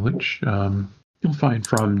to the village. You'll find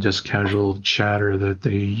from just casual chatter that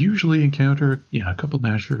they usually encounter, a couple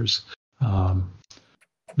Nashers.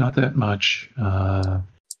 Not that much.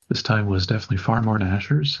 This time was definitely far more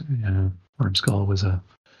Nashers. Wormskull was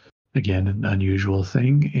again an unusual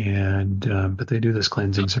thing, and but they do this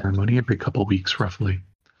cleansing ceremony every couple weeks, roughly.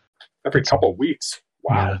 Every couple weeks.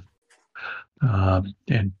 Wow. Yeah.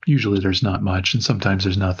 And usually there's not much, and sometimes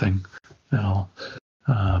there's nothing at all.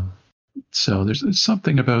 So there's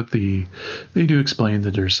something about they do explain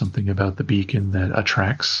that there's something about the beacon that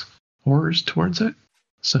attracts horrors towards it.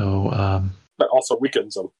 So that also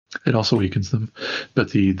weakens them. It also weakens them,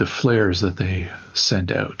 but the flares that they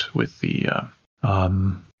send out with the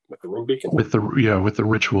rune beacon, with the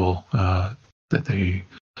ritual that they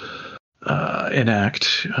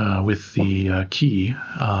enact with the key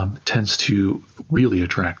tends to really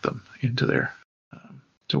attract them into there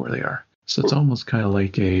to where they are. So it's almost kind of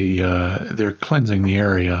like they're cleansing the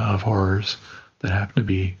area of horrors that happen to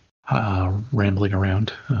be rambling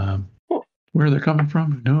around. Where they're coming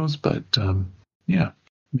from, who knows? But yeah,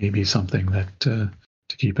 maybe something that to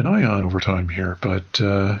keep an eye on over time here. But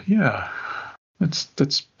yeah,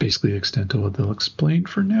 that's basically the extent of what they'll explain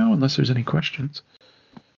for now, unless there's any questions.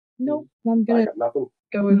 Nope, I'm gonna go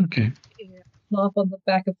and flop on the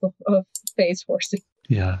back of Faye's horse.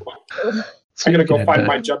 Yeah. So I'm gonna go find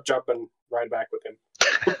my Jub and ride back with him.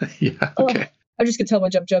 Yeah. Okay. I'm just gonna tell my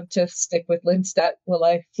Jub to stick with Lindstad while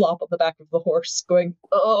I flop on the back of the horse, going,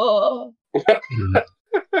 oh.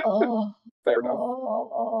 Oh. Fair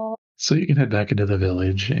enough. So you can head back into the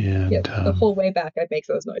village, and the whole way back, I make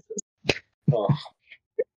those noises. Oh.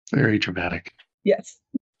 Very dramatic. Yes.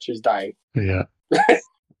 She's dying. Yeah.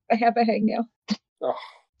 I have a hang now. Oh.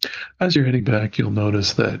 As you're heading back, you'll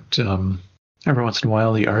notice that every once in a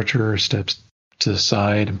while the archer steps to the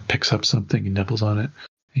side and picks up something and nibbles on it.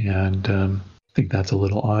 And I think that's a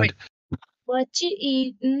little odd. What you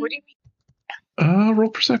eating? What do you mean? Roll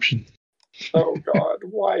perception. Oh, God.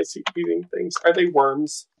 Why is he eating things? Are they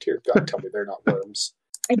worms? Dear God, tell me they're not worms.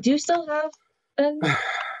 I do still have an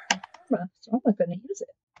armor, so I'm not going to use it.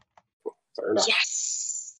 Fair enough.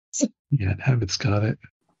 Yes! Yeah, Habit's got it.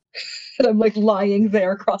 And I'm like lying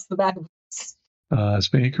there across the back.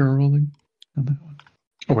 Spanker rolling on that one.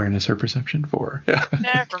 Awareness or perception 4. Yeah.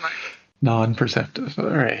 Never mind. Non-perceptive. All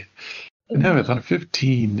right. And Nevith, on a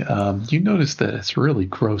 15, you notice that it's really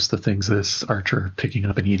gross, the things this archer are picking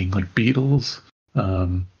up and eating, like beetles. I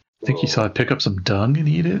think you saw it pick up some dung and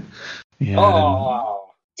eat it.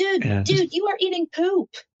 And, Dude, you are eating poop.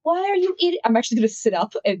 Why are you eating? I'm actually going to sit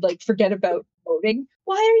up and like forget about voting.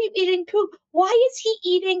 Why are you eating poop? Why is he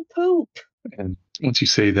eating poop? And once you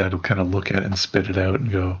say that, he'll kind of look at it and spit it out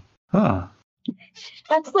and go, huh.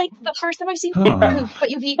 That's like the first time I've seen poop, but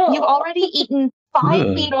you've already eaten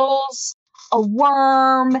 5 beetles, a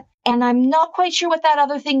worm, and I'm not quite sure what that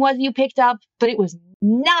other thing was you picked up, but it was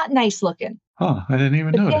not nice looking. Huh, I didn't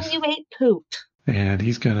even notice. Then you ate poop. And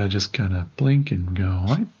he's gonna just kind of blink and go,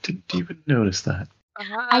 I didn't even notice that.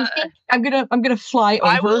 I think I'm gonna fly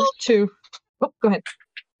over to. Oh, go ahead.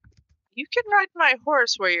 You can ride my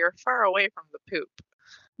horse where you're far away from the poop.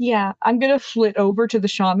 Yeah, I'm gonna flit over to the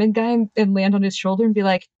shaman guy and land on his shoulder and be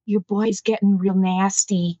like, "Your boy's getting real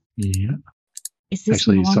nasty." Yeah. Is this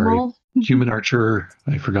normal? Sorry. Human archer,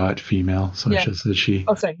 I forgot female, so I should say she.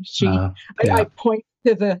 Oh, sorry, she. I point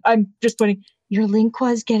to the. I'm just pointing. Your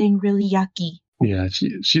lingua getting really yucky. Yeah,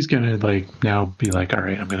 she's gonna now be like, all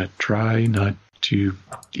right, I'm gonna try not to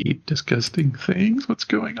eat disgusting things. What's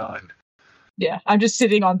going on? Yeah, I'm just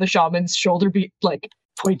sitting on the shaman's shoulder,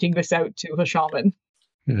 pointing this out to the shaman.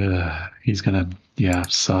 He's gonna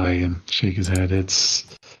sigh and shake his head.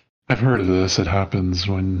 I've heard of this. It happens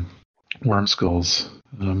when worm skulls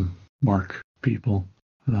mark people.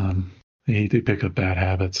 They pick up bad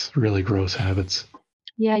habits, really gross habits.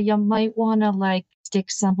 Yeah, you might want to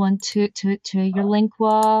stick someone to your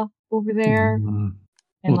lingua over there. And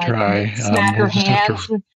we'll try. Smack her hand.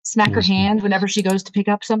 Smack her hand whenever she goes to pick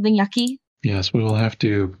up something yucky. Yes, we will have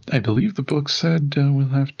to. I believe the book said we'll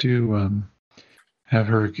have to have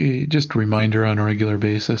her just remind her on a regular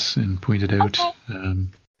basis and point it out. Okay.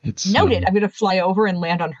 It's noted. I'm going to fly over and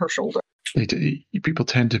land on her shoulder. People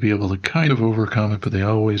tend to be able to kind of overcome it, but they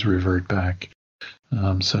always revert back.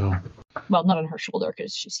 Well, not on her shoulder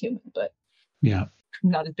because she's human, but yeah,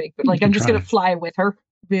 not as big. But I'm just going to fly with her.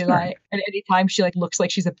 Be like, and anytime she looks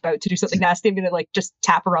like she's about to do something nasty, I'm going to just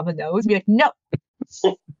tap her on the nose and be like, no.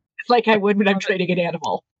 Like I would when I'm training an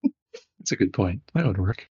animal. That's a good point. That would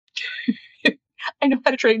work. I know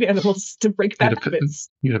how to train animals to break bad habits.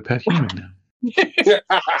 You're a pet human now.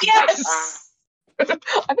 Yes!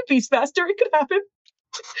 I'm a beastmaster. It could happen.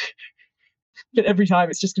 But every time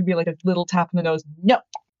it's just going to be like a little tap in the nose. No.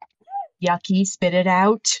 Yucky, spit it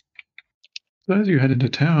out. So as you head into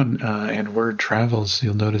town and word travels,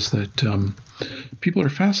 you'll notice that people are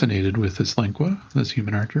fascinated with this lingua, this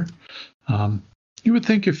human archer. You would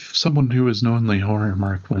think if someone who was knowingly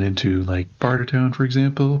horror-marked went into Bartertown, for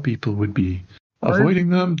example, people would be avoiding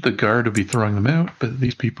them. The guard would be throwing them out, but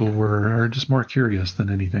these people are just more curious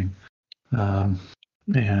than anything. Anybody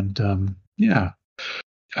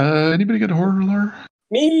got a horror lore?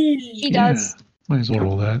 Me! He does. Might as well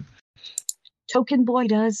roll that. Token boy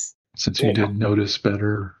does. Since you did notice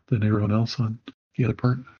better than everyone else on the other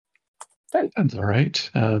part. 10. That's all right.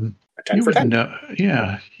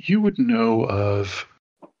 You would know of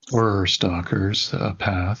horror stalkers, a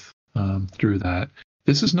path through that.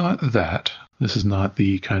 This is not that. This is not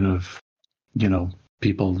the kind of,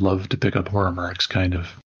 people love to pick up horror marks kind of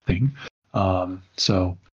thing.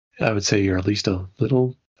 So I would say you're at least a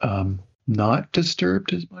little not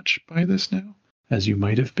disturbed as much by this now as you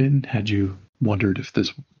might have been had you wondered if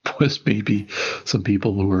this was maybe some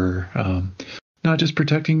people who were not just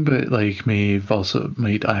protecting, but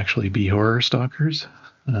might actually be horror stalkers.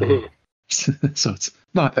 So it's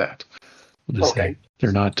not that. We'll just say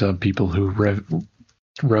they're not people who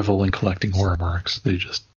revel in collecting horror marks. They're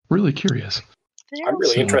just really curious. I'm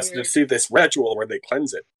really interested to see this ritual where they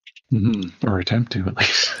cleanse it. Mm-hmm. Or attempt to, at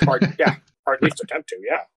least. Or at least attempt to,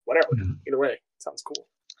 whatever. Yeah. Either way, sounds cool.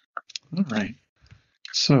 All right.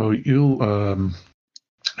 So you'll,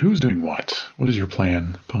 who's doing what? What is your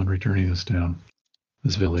plan upon returning this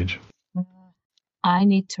village? I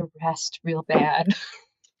need to rest real bad.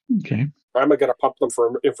 Okay. I'm going to pump them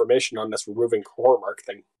for information on this removing horror mark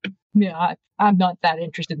thing. Yeah, I'm not that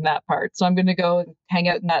interested in that part. So I'm going to go and hang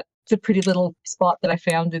out in it's a pretty little spot that I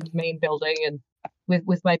found in the main building and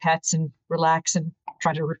with my pets and relax and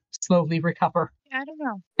try to slowly recover. I don't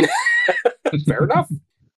know. Fair enough.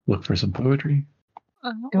 Look for some poetry.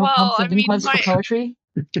 For poetry.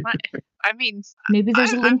 Maybe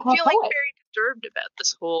there's a lingua poet. I'm feeling very disturbed about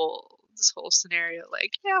this whole scenario.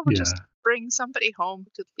 We'll just bring somebody home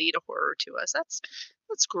who could lead a horror to us.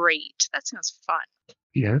 That's great. That sounds fun.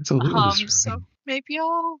 Yeah, it's a little disturbing. Maybe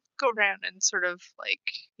I'll go around and sort of like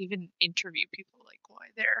even interview people, like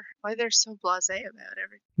why they're so blasé about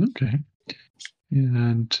everything. Okay.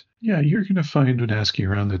 And yeah, you're going to find when asking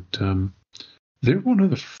around that they're one of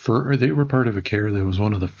the they were part of a care that was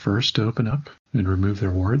one of the first to open up and remove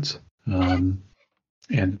their wards. And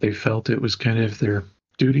they felt it was kind of their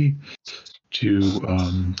duty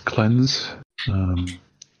to cleanse the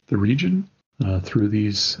region through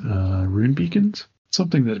these rune beacons.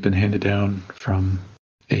 Something that had been handed down from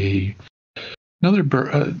another.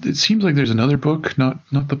 It seems like there's another book, not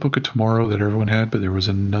the Book of Tomorrow that everyone had, but there was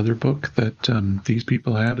another book that these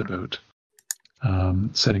people had about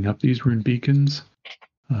setting up these rune beacons.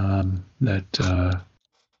 That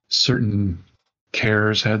certain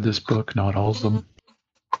cares had this book, not all of them,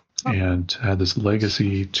 and had this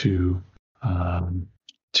legacy to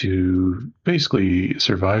basically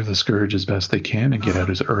survive the scourge as best they can and get out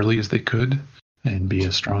as early as they could and be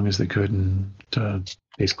as strong as they could, and to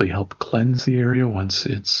basically help cleanse the area once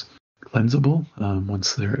it's cleansable.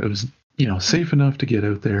 Once it was safe enough to get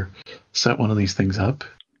out there, set one of these things up,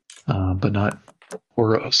 but not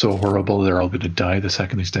so horrible they're all going to die the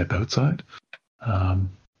second they step outside.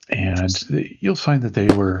 And you'll find that they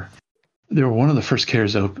were one of the first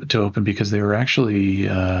cares to open because they were actually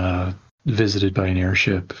visited by an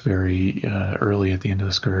airship very early at the end of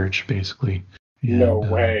the scourge, basically. And, no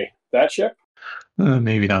way. That ship?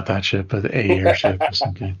 Maybe not that ship, but a airship or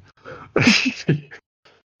something.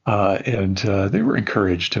 And they were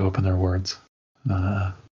encouraged to open their wards.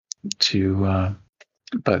 But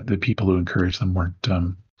the people who encouraged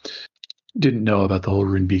them didn't know about the whole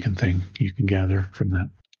rune beacon thing. You can gather from that.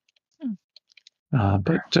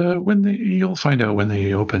 But you'll find out when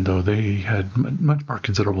they opened, though, they had much more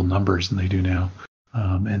considerable numbers than they do now,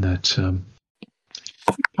 and that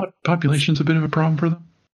population's a bit of a problem for them.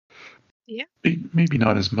 Yeah. Maybe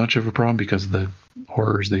not as much of a problem because the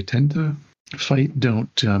horrors they tend to fight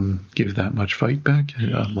don't give that much fight back,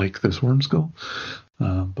 like this worm skull.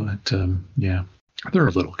 But yeah, they're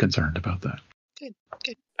a little concerned about that. Good.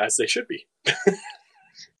 As they should be.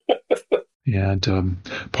 And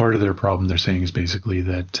part of their problem, they're saying, is basically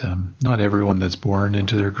that not everyone that's born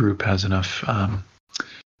into their group has enough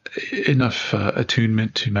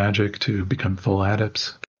attunement to magic to become full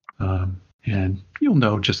adepts. And you'll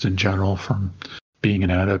know just in general from being an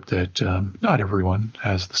adept that not everyone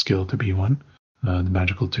has the skill to be one, the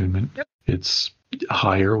magical attunement. Yep. It's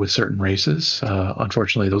higher with certain races.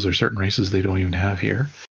 Unfortunately, those are certain races they don't even have here.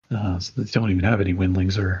 So they don't even have any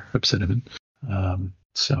windlings or obsidian.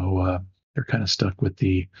 So they're kind of stuck with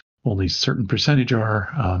the only certain percentage are.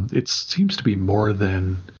 It seems to be more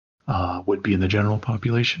than would be in the general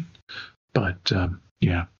population. But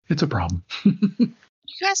yeah, it's a problem. You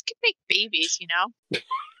guys can make babies,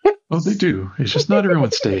 Oh, they do. It's just not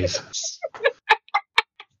everyone stays.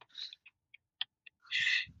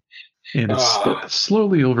 And it's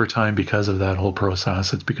slowly over time, because of that whole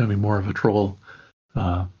process, it's becoming more of a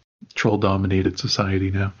troll-dominated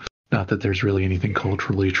society now. Not that there's really anything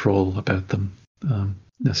culturally troll about them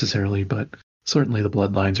necessarily, but certainly the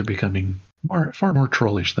bloodlines are becoming far more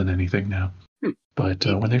trollish than anything now. But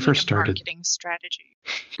when they first started, marketing strategy.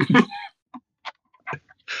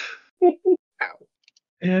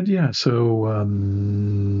 And yeah, so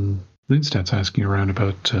Linstat's asking around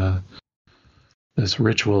about this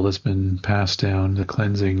ritual that's been passed down, the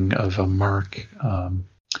cleansing of a mark.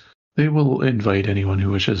 They will invite anyone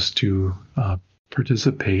who wishes to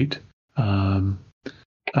participate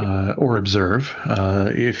or observe.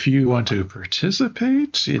 If you want to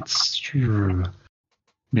participate, it's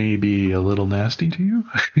maybe a little nasty to you.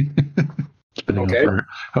 Depending on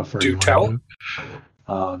how far you want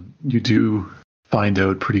to. You do find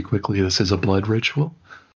out pretty quickly this is a blood ritual.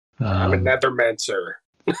 I'm a nethermancer.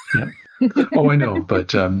 Yeah. Oh, I know, but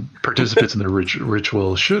participants in the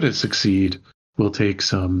ritual, should it succeed, will take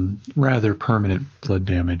some rather permanent blood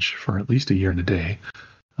damage for at least a year and a day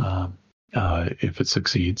if it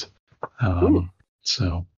succeeds.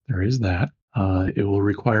 So there is that. It will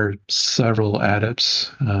require several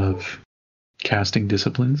adepts of casting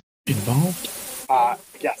disciplines involved.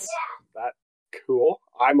 Yes. That cool.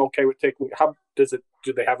 I'm okay with taking. How does it?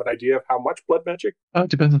 Do they have an idea of how much blood magic? It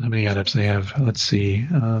depends on how many adepts they have. Let's see.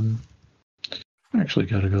 I actually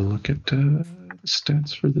got to go look at the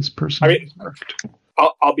stats for this person. I mean,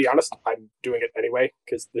 I'll be honest. I'm doing it anyway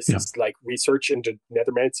because this is like research into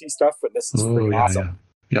nethermancy stuff, and this is pretty awesome.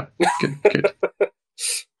 Yeah. Yep. Good.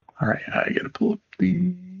 All right, I got to pull up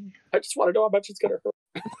the. I just want to know how much it's gonna hurt.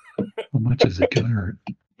 How much is it gonna hurt?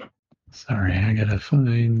 Sorry, I gotta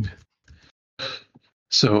find.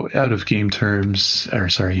 So out of game terms, or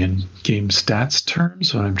sorry, in game stats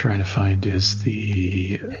terms, what I'm trying to find is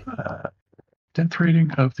the death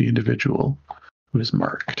rating of the individual who is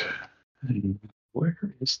marked. And where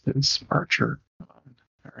is this marcher?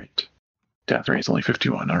 All right. Death rate is only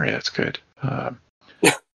 51. All right, that's good.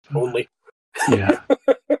 Only. Yeah.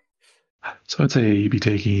 So I'd say you'd be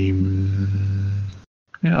taking...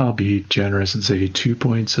 Yeah, I'll be generous and say 2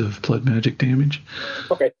 points of blood magic damage.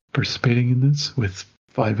 Okay. Participating in this with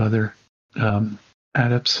 5 other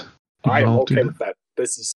adepts. I am okay with that.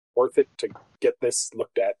 This is worth it to get this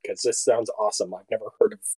looked at because this sounds awesome. I've never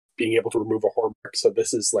heard of being able to remove a horror mark, so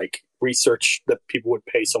this is like research that people would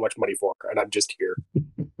pay so much money for, and I'm just here.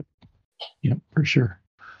 Yep, for sure.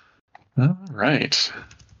 All right.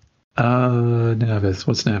 Navith,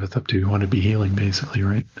 what's Navith up to? You want to be healing, basically,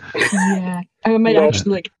 right? Yeah. I might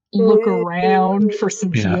actually look around for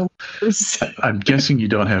some healers. I'm guessing you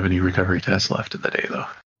don't have any recovery tests left in the day, though.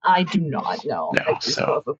 I do not know. No,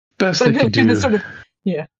 so best I can do. Sort of,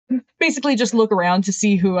 basically just look around to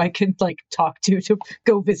see who I can talk to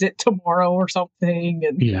go visit tomorrow or something,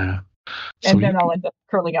 and so then I'll end up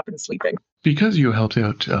curling up and sleeping. Because you helped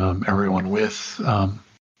out everyone with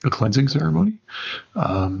the cleansing ceremony,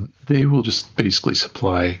 they will just basically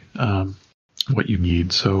supply what you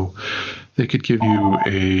need. So they could give you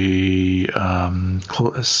a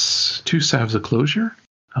 2 salves of closure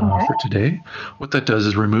for today. What that does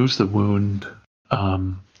is removes the wound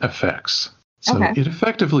effects. So it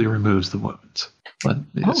effectively removes the wounds.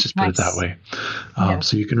 Let's just put it that way.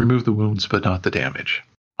 So you can remove the wounds, but not the damage.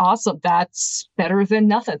 Awesome. That's better than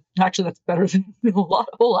nothing. Actually, that's better than a whole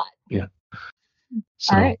lot. Yeah.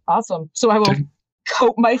 So, all right. Awesome. So I will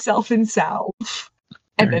coat myself in salve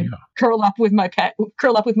and then curl up with my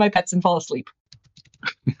pets and fall asleep.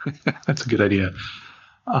 That's a good idea.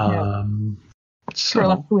 Curl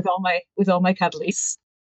up with all my cuddlies.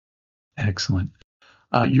 Excellent.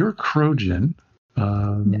 Your Krogan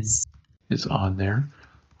is on there.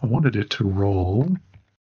 I wanted it to roll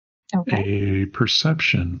a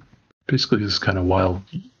perception. Basically, this is kind of while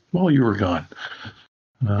you were gone.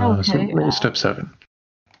 So roll step 7.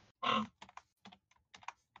 1.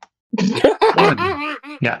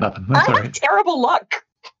 Yeah, nothing. That's all right. Terrible luck.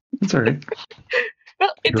 That's all right.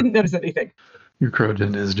 Well, it didn't notice anything. Your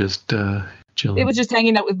Krogan is just chilling. It was just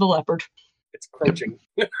hanging out with the leopard. It's crouching.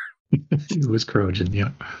 It was Krogan,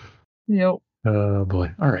 yeah. Yep. Oh,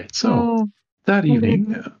 boy. All right. So that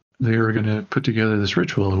evening, they were going to put together this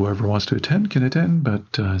ritual. Whoever wants to attend can attend, but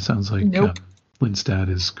it sounds like Lindstad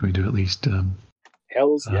is going to at least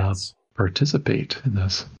Hells yes. participate in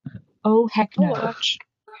this. Oh, heck no.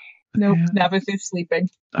 Nope, Navith is sleeping.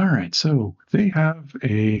 All right. So they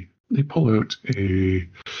pull out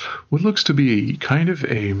what looks to be kind of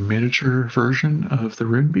a miniature version of the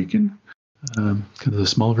rune beacon. Kind of the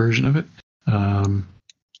small version of it.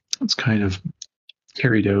 It's kind of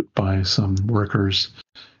carried out by some workers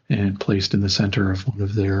and placed in the center of one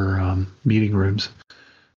of their meeting rooms,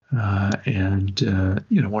 and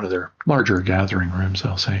one of their larger gathering rooms,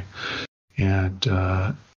 I'll say.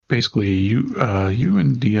 And basically, you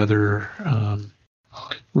and the other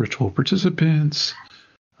ritual participants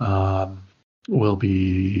will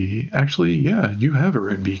be you have a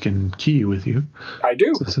rune beacon key with you. I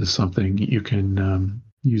do. So this is something you can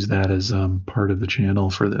use that as part of the channel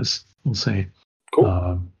for this, we'll say.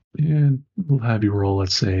 Cool. And we'll have you roll,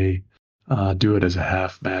 let's say, do it as a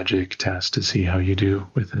half magic test to see how you do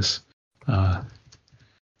with this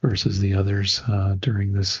versus the others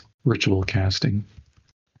during this ritual casting.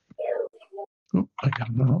 Oh, I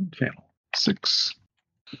got the wrong channel. 6.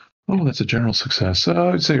 Oh, that's a general success.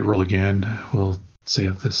 I'd say roll again. We'll say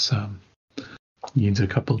if this needs a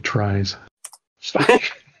couple of tries.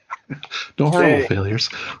 No horrible failures.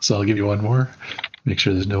 So I'll give you one more. Make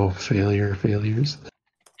sure there's no failures.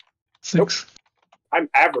 6. Nope. I'm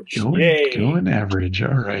average. Going average.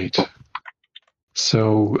 All right.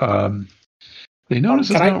 So they notice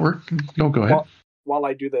it's not working. No, go ahead. While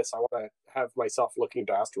I do this, I want to have myself looking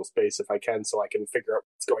to astral space if I can, so I can figure out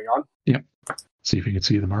what's going on. Yep. See if you can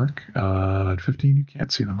see the mark. At 15, you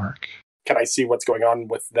can't see the mark. Can I see what's going on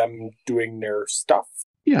with them doing their stuff?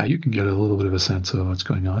 Yeah, you can get a little bit of a sense of what's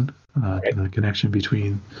going on. The connection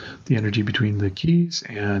between the energy between the keys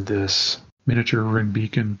and this miniature rune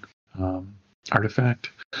beacon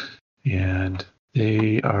artifact. And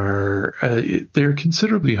they're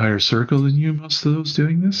considerably higher circle than you, most of those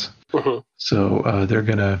doing this. Mm-hmm. So they're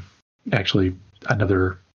going to actually,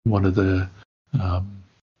 another one of the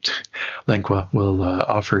Lenqua will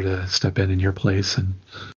offer to step in your place, and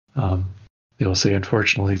they will say,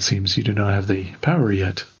 unfortunately, it seems you do not have the power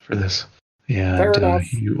yet for this. And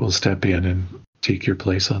you will step in and take your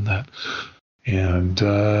place on that. And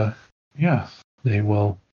they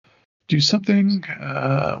will do something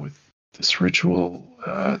with this ritual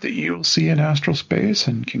that you will see in astral space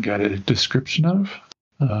and can get a description of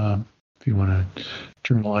if you want to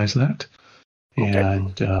journalize that. Okay.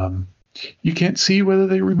 And you can't see whether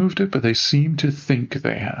they removed it, but they seem to think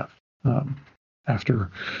they have. After,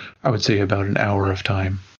 I would say, about an hour of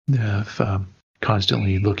time of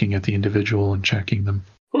constantly looking at the individual and checking them.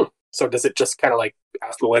 So does it just kind of like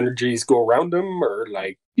astral energies go around them, or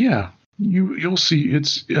like? Yeah, you'll see.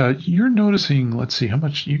 It's you're noticing. Let's see how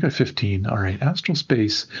much you got. 15. All right, astral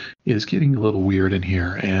space is getting a little weird in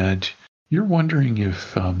here, and you're wondering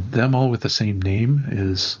if them all with the same name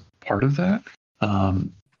is part of that.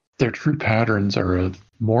 Their true patterns are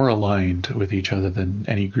more aligned with each other than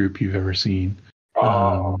any group you've ever seen.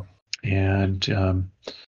 And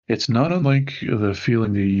it's not unlike the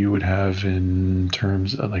feeling that you would have in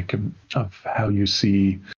terms of, like, of how you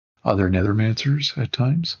see other Nethermancers at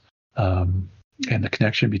times. And the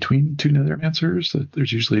connection between two Nethermancers, that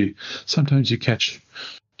there's usually, sometimes you catch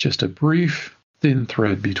just a brief thin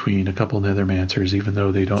thread between a couple Nethermancers, even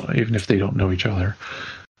if they don't know each other,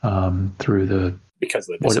 through the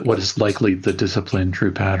what is likely the discipline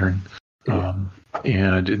true pattern.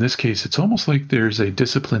 And in this case, it's almost like there's a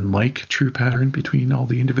discipline-like true pattern between all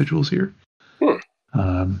the individuals here,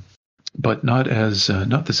 but not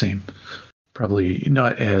the same. Probably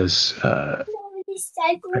not as. I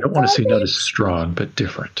don't want to say not as strong, but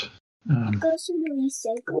different. Yep,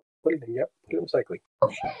 recycling.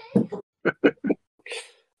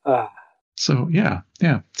 So yeah,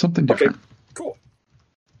 something different. Okay, cool.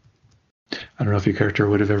 I don't know if your character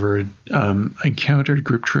would have ever encountered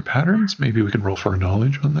group trip patterns. Maybe we can roll for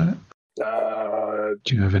knowledge on that.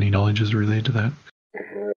 Do you have any knowledges related to that?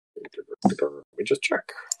 Let me just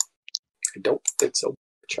check. I don't think so.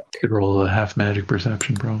 Check. Could roll a half magic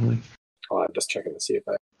perception, probably. I'm just checking to see if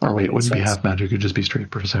I. Or wait, it wouldn't be half magic. It'd just be straight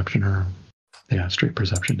perception, or straight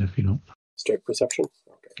perception if you don't. Straight perception.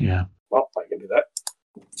 Okay. Yeah. Well, I can do that.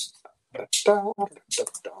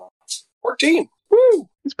 14. Woo!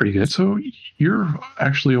 It's pretty good. So you're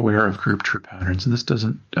actually aware of group true patterns, and this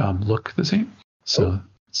doesn't look the same. So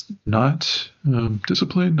it's not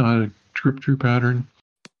discipline, not a group true pattern.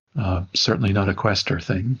 Certainly not a quester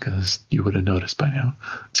thing, because you would have noticed by now.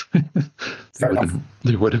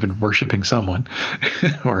 They would have been worshiping someone,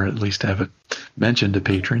 or at least have mentioned a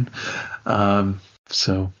patron.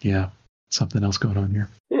 So yeah, something else going on here.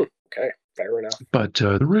 Okay, fair enough. But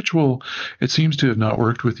the ritual, it seems to have not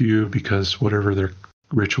worked with you, because whatever their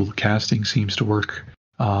ritual casting seems to work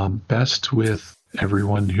best with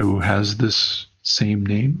everyone who has this same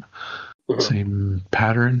name, same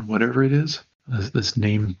pattern, whatever it is. This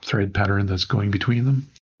name thread pattern that's going between them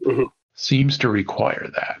seems to require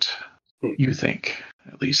that. You think,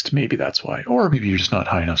 at least. Maybe that's why. Or maybe you're just not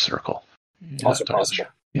high enough circle. Also possible.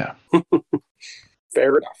 Yeah.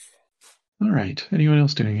 Fair enough. All right. Anyone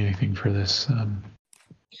else doing anything for this?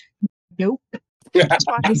 Nope.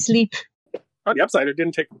 I sleep. On the upside, it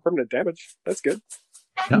didn't take permanent damage. That's good.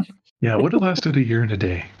 Yeah, it would have lasted a year and a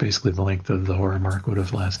day. Basically, the length of the horror mark would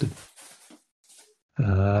have lasted.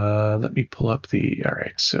 Let me pull up all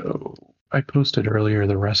right, so I posted earlier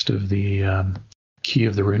the rest of the key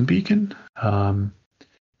of the rune beacon.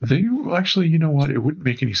 They actually, you know what, it wouldn't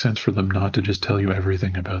make any sense for them not to just tell you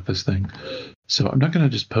everything about this thing. So I'm not going to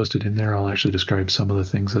just post it in there. I'll actually describe some of the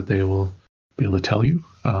things that they will be able to tell you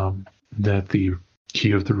that the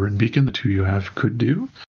key of the rune beacon, the two you have, could do.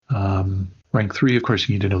 Rank 3, of course,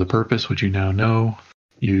 you need to know the purpose, which you now know.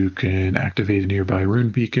 You can activate a nearby rune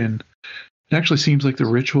beacon. It actually seems like the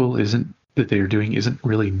ritual that they are doing isn't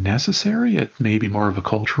really necessary. It may be more of a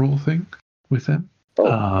cultural thing with them.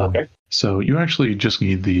 Okay. So you actually just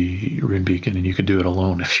need the rune beacon, and you can do it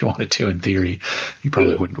alone if you wanted to. In theory, you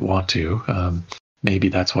probably wouldn't want to. Maybe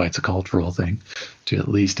that's why it's a cultural thing, to at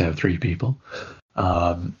least have 3 people.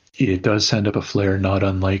 It does send up a flare, not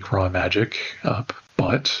unlike raw magic up,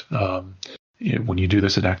 but when you do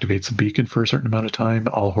this, it activates the beacon for a certain amount of time.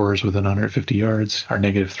 All horrors within 150 yards are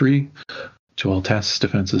 -3 to all tests,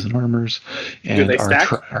 defenses, and armors. And do they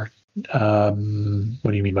stack? What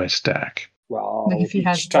do you mean by stack? Well, Like if you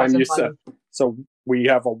each time you said, so we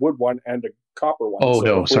have a wood one and a copper one. Oh, so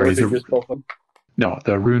no, sorry. Both of them? No,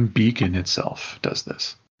 the rune beacon itself does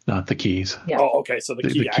this, not the keys. Yeah. Oh, okay. So the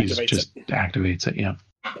key keys activates just it. activates it. Yeah,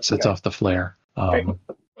 sets Okay. off the flare. Okay.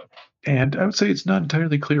 And I would say it's not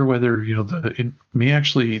entirely clear whether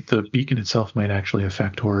the beacon itself might actually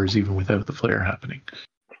affect horrors even without the flare happening.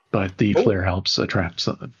 But the flare helps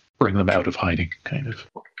bring them out of hiding, kind of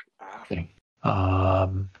thing.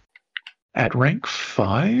 At rank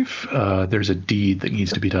 5, there's a deed that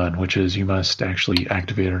needs to be done, which is you must actually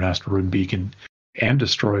activate an astral rune beacon and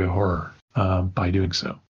destroy a horror by doing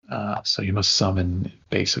so. So you must summon,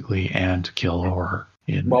 basically, and kill a horror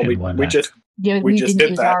in one we act. just we just didn't did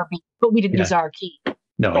use that. our but we didn't use our key.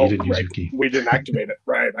 No, you didn't use your key. We didn't activate it.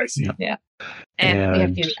 Right, I see. Yeah. And we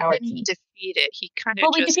have to use our didn't key. defeat it. He kind of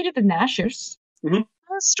Well, we defeated the Nashers. Mm-hmm.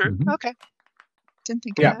 That's true. Mhm. Okay. Didn't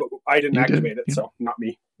think Yeah, of but I didn't You did, activate it, yeah. so not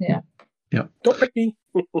me. Yeah. Yep. Don't pick me.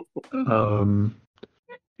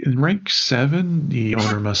 In rank 7, the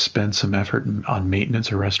owner must spend some effort on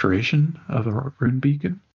maintenance or restoration of a rune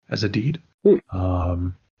beacon as a deed.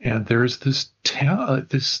 And there's this talent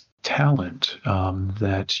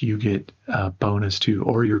that you get a bonus to,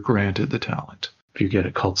 or you're granted the talent if you get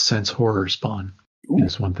it, called Sense Horror Spawn.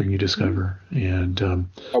 Is one thing you discover. And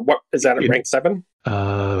what is that at rank 7?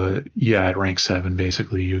 Yeah, at rank 7,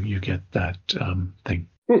 basically, you get that thing.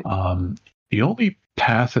 The only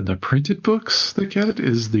path in the printed books that get it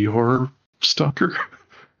is the horror stalker,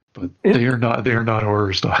 but they are not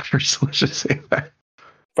horror stalkers. Let's just say that.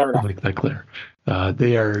 Fair enough. I'll make that clear.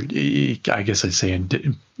 They are, I guess I'd say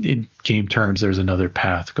in game terms, there's another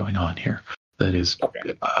path going on here that is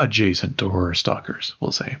adjacent to horror stalkers,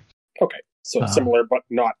 we'll say. Okay, so similar, but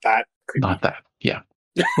not that creepy. Not that, yeah.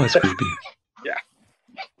 Less creepy. Yeah.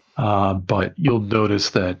 But you'll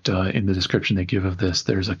notice that in the description they give of this,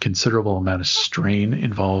 there's a considerable amount of strain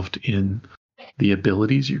involved in the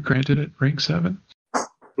abilities you're granted at rank 7.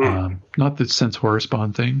 Not the Sense Horror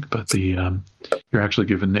Spawn thing, but the you're actually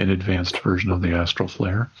given an advanced version of the Astral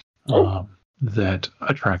Flare that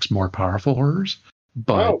attracts more powerful horrors,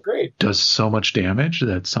 but does so much damage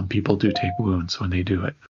that some people do take wounds when they do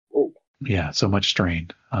it. Yeah, so much strain.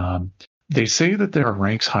 They say that there are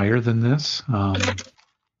ranks higher than this.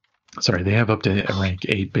 They have up to rank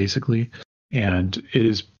 8, basically, and it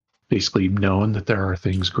is basically known that there are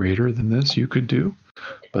things greater than this you could do,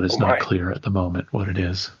 but it's not clear at the moment what it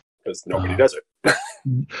is. Because nobody does it.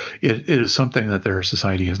 It is something that their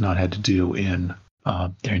society has not had to do in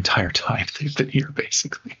their entire time they've been here,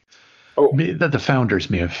 basically. The founders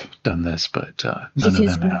may have done this, but none of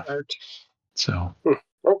them have. So,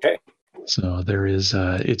 so there is,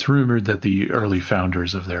 it's rumored that the early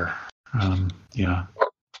founders of their,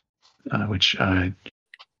 which none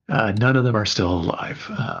of them are still alive,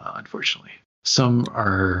 unfortunately. Some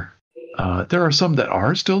are, there are some that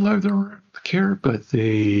are still alive that were care, but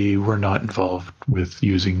they were not involved with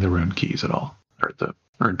using the rune keys at all, or the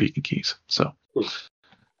rune beacon keys. So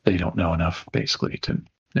they don't know enough, basically, to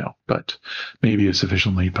know. But maybe a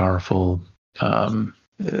sufficiently powerful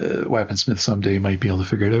weaponsmith someday might be able to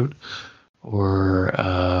figure it out. Or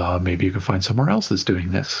maybe you can find somewhere else that's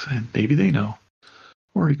doing this, and maybe they know.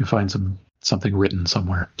 Or you can find something written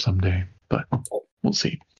somewhere someday, but we'll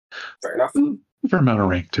see. Fair enough. Fair amount of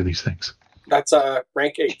rank to these things. That's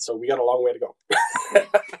rank 8, so we got a long way to go.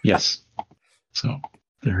 Yes. So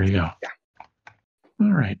there you go. Yeah.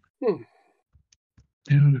 All right. Now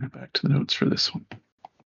to go back to the notes for this one.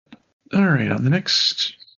 All right. On the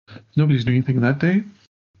next, nobody's doing anything that day.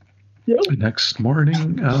 Yep. The next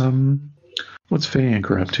morning, what's Faye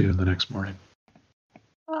Anchor up to the next morning?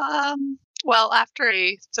 Well, after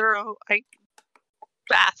a thorough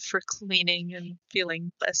bath for cleaning and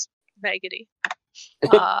feeling less maggoty,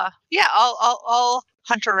 I'll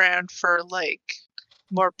hunt around for like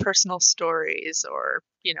more personal stories or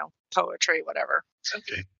poetry, whatever.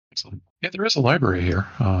 Okay, excellent. Yeah, there is a library here.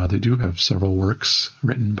 They do have several works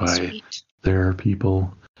written by their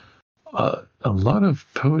people. A lot of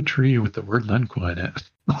poetry with the word Lenqua in it.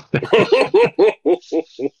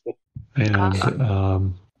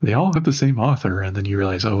 And they all have the same author, and then you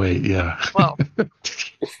realize, oh wait, yeah. Well,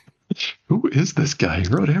 who is this guy? He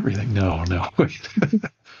wrote everything. No, wait.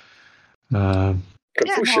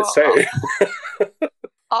 Confucius say.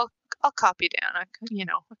 I'll copy down a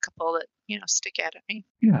couple that stick out at me.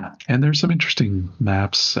 Yeah, and there's some interesting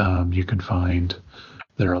maps you can find.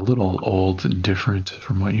 They're a little old and different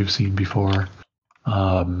from what you've seen before.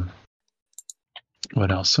 What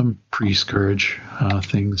else? Some pre-Scourge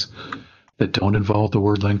things that don't involve the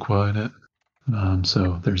word Lenqua in it.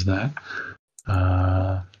 So there's that.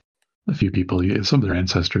 A few people, some of their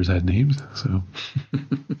ancestors had names. So,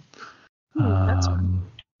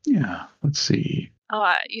 yeah. Let's see.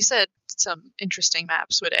 Oh, you said some interesting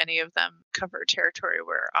maps. Would any of them cover territory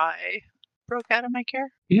where I broke out of my care?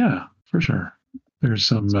 Yeah, for sure. There's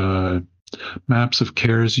some maps of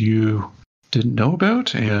cares you didn't know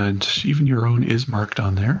about, and even your own is marked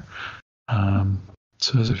on there.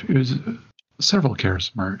 So there's several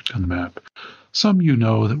cares marked on the map. Some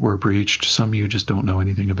that were breached, some you just don't know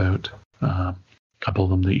anything about. couple of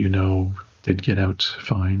them that you know did get out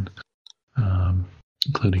fine,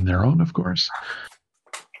 including their own, of course.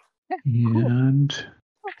 Yeah, cool. And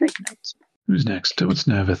I'll take notes. who's next? What's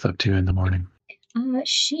Navith up to in the morning?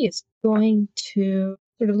 She is going to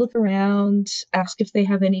sort of look around, ask if they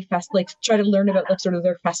have any try to learn about like sort of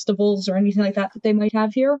their festivals or anything like that they might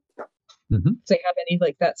have here. Mm-hmm. If they have any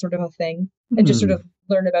like that sort of a thing, and just sort of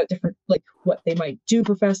learn about different like what they might do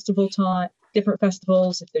for festival time, different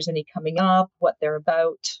festivals, if there's any coming up, what they're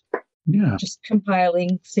about. Yeah, just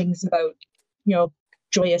compiling things about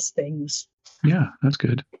joyous things. Yeah, that's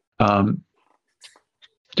good.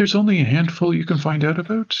 There's only a handful you can find out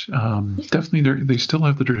about. Definitely, they still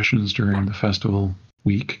have the traditions during the festival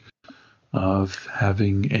week of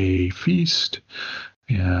having a feast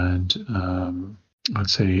and I'd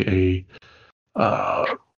say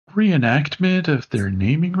a reenactment of their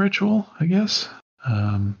naming ritual, I guess.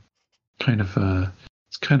 It's kind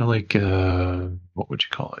of like what would you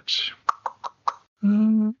call it?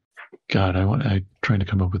 God, I'm trying to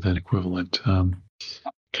come up with an equivalent.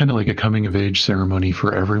 Kind of like a coming of age ceremony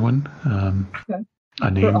for everyone. Okay. A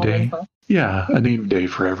name day. Yeah, a name day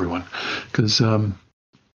for everyone. Because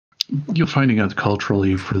you're finding out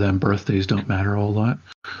culturally for them, birthdays don't matter a whole lot.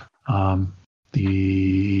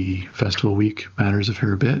 The festival week matters a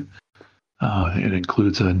fair bit. It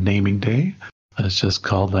includes a naming day. It's just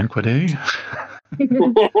called Lenqua Day.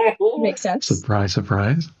 Makes sense. Surprise,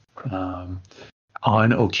 surprise.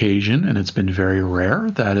 On occasion, and it's been very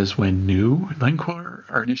rare, that is when new Lenqua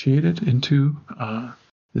are initiated into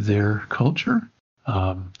their culture.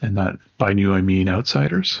 And that by new, I mean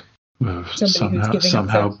outsiders.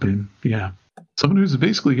 Somehow been, someone who's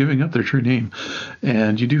basically giving up their true name.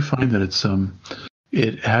 And you do find that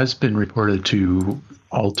it has been reported to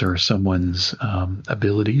alter someone's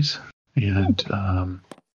abilities and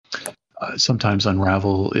sometimes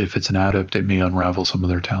unravel, if it's an adept, it may unravel some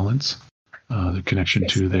of their talents. The connection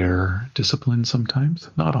to their discipline sometimes,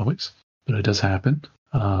 not always, but it does happen.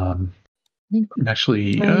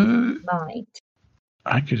 Actually,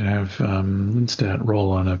 I could have Linstat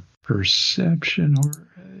roll on a perception, or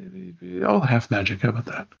I'll half magic. How about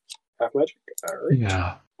that? Half magic? All right.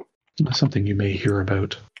 Yeah. Something you may hear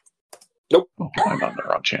about. Nope. Oh, I'm on the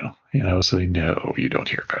wrong channel. So no, you don't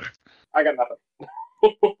hear about it. I got nothing.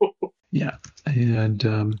 Yeah. And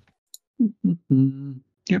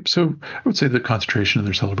yep, so I would say the concentration of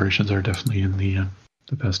their celebrations are definitely in the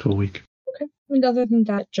festival week. Okay. Other than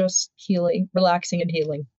that, just healing, relaxing and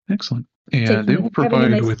healing. Excellent. And they will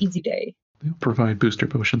provide easy day. They'll provide booster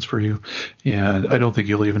potions for you. And I don't think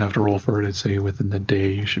you'll even have to roll for it. I'd say within the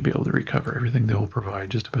day you should be able to recover everything. They will provide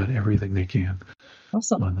just about everything they can.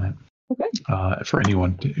 Awesome. On that. Okay. For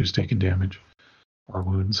anyone who's taken damage or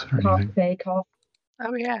wounds or anything. Cough.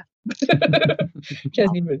 Oh yeah. She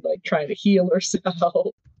hasn't even trying to heal herself.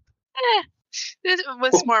 It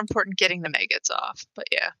was more important getting the maggots off, but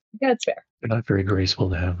yeah. That's fair. They're not very graceful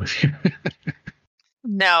to have with you.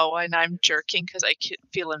 No, and I'm jerking because I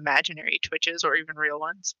feel imaginary twitches or even real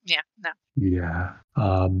ones. Yeah, no. Yeah.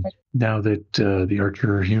 Now that the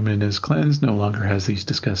Archer human is cleansed, no longer has these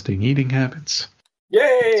disgusting eating habits. Yay!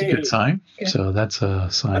 It's a good sign. Yeah. So that's a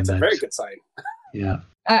sign. That's a very good sign. Yeah.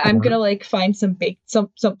 I'm gonna find some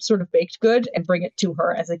sort of baked good and bring it to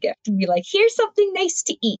her as a gift and be like, here's something nice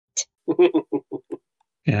to eat.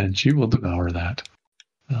 And she will devour that.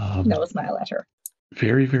 That was my letter.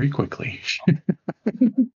 Very, very quickly.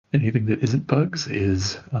 Anything that isn't bugs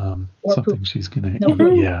is something poop. She's gonna eat.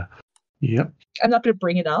 Yeah. Yep. I'm not gonna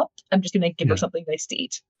bring it up. I'm just gonna give her something nice to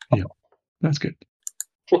eat. Yeah. That's good.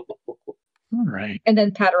 All right. And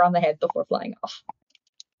then pat her on the head before flying off.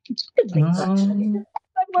 I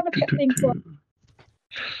want to pet things up.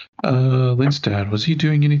 Linstat, was he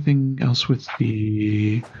doing anything else with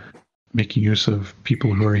the making use of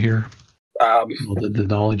people who are here? The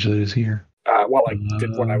knowledge that is here? Well, I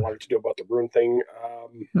did what I wanted to do about the rune thing.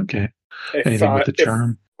 Okay. Anything with the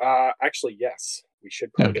charm? Actually, yes. We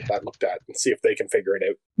should probably get that looked at and see if they can figure it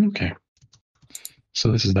out. Okay.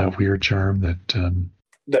 So this is that weird charm that...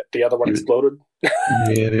 that the other one exploded?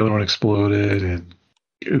 Yeah, the other one exploded and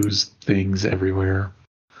oozed things everywhere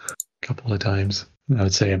a couple of times. I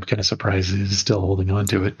would say I'm kind of surprised he's still holding on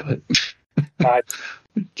to it, but...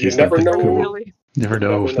 you never know. Really? Never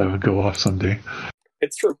know if that would go off someday.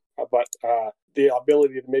 It's true, but the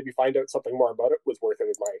ability to maybe find out something more about it was worth it,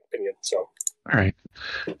 in my opinion. So, all right,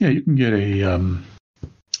 yeah, you can get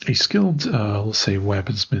a skilled, let's say,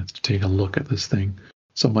 weaponsmith to take a look at this thing.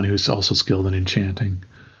 Someone who's also skilled in enchanting.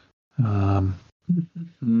 He's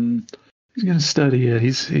going to study it.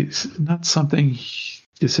 He's not something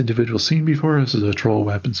this individual's seen before. This is a troll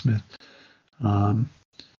weaponsmith,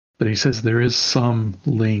 but But he says there is some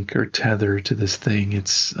link or tether to this thing.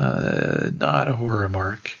 It's not a horror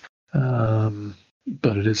mark,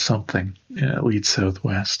 but it is something. Yeah, it leads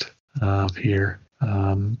southwest of here.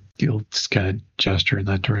 He'll just kind of gesture in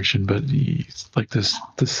that direction, but he's like this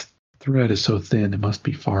thread is so thin, it must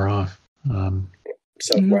be far off.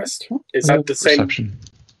 Southwest. Is that the same? Perception.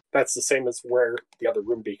 That's the same as where the other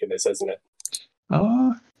room beacon is, isn't it?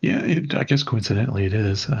 Yeah, I guess coincidentally it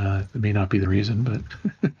is. It may not be the reason, but...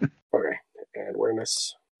 Okay, and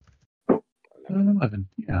awareness. 11.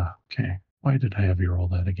 Yeah, okay. Why did I have you roll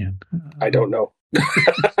that again? I don't know.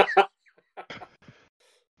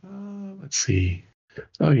 Let's see.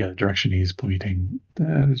 Oh, yeah, the direction he's pointing.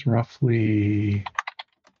 That is roughly...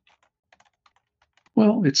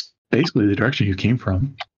 Well, it's basically the direction you came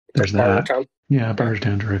from. There's that. Bartertown? Yeah,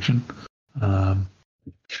 Bartertown direction.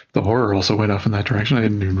 The horror also went off in that direction. I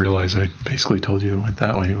didn't even realize I basically told you it went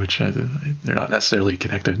that way, which they're not necessarily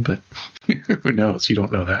connected, but who knows? You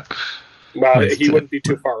don't know that. Well, he wouldn't be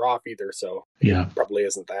too far off either, so yeah, probably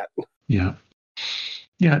isn't that. Yeah.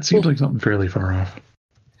 Yeah, it seems like something fairly far off.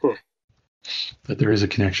 But there is a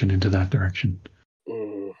connection into that direction.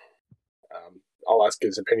 I'll ask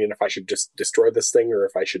his opinion if I should just destroy this thing or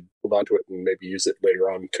if I should hold on to it and maybe use it later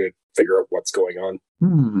on to figure out what's going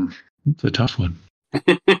on. It's a tough one.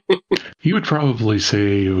 He would probably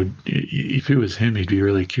say, if it was him, he'd be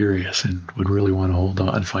really curious and would really want to hold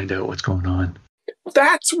on and find out what's going on.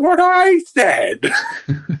 That's what I said!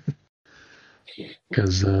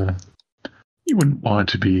 Because you wouldn't want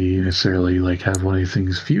to be necessarily like have one of these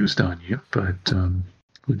things fused on you, but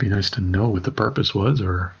it would be nice to know what the purpose was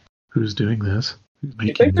or who's doing this. Who's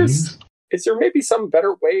making these. Is there maybe some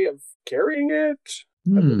better way of carrying it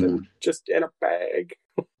other than just in a bag?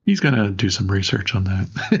 He's going to do some research on that,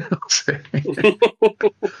 I'll say.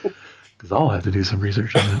 Because I'll have to do some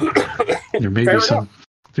research on that.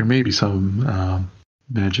 There may be some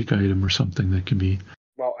magic item or something that can be...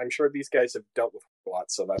 Well, I'm sure these guys have dealt with a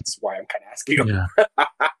lot, so that's why I'm kind of asking them. Yeah.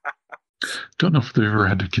 Don't know if they've ever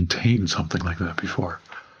had to contain something like that before.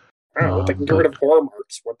 I don't know, they can get rid of horror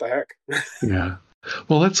marks. What the heck? Yeah.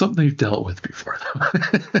 Well, that's something they've dealt with before,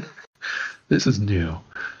 though. This is new.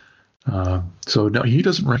 So, no, he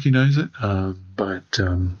doesn't recognize it, but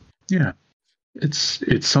yeah.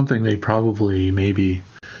 It's something they could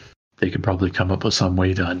probably come up with some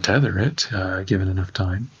way to untether it, given enough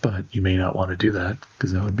time, but you may not want to do that,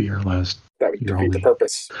 because that would be your last... That would defeat the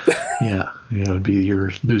purpose. Yeah, it would be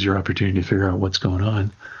lose your opportunity to figure out what's going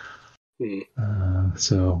on.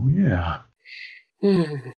 So, yeah.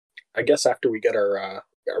 I guess after we get our... are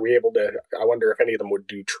we able to... I wonder if any of them would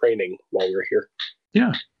do training while we're here.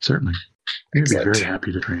 Yeah, certainly. We'd be very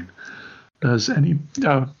happy to train. Does any...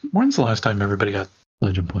 when's the last time everybody got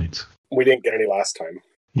legend points? We didn't get any last time.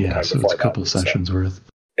 Yeah, so it's a couple of sessions worth.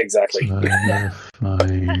 Exactly. So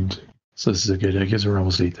so this is a good... I guess we're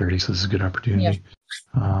almost 8:30, so this is a good opportunity.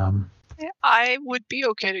 Yeah. I would be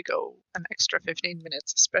okay to go an extra 15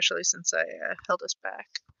 minutes, especially since I held us back.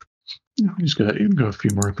 You can go a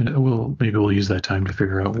few more minutes. Maybe we'll use that time to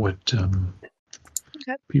figure out what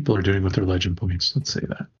people are doing with their legend points. Let's say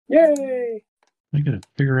that. Yay! I gotta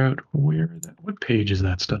figure out what page is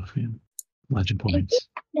that stuff in? Legend points.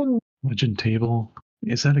 Legend table.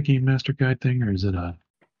 Is that a Game Master Guide thing, or is it a...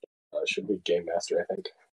 should be Game Master, I think.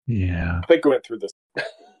 Yeah. I think we went through this.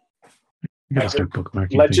 You gotta start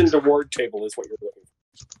bookmarking Legend things. Award table is what you're looking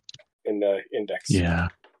for in the index. Yeah.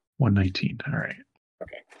 119. All right.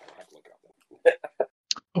 Okay. I have to look it up.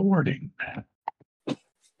 Awarding.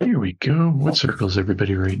 Here we go. What circle is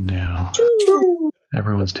everybody right now? 2.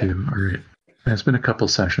 Everyone's 2. All right. It's been a couple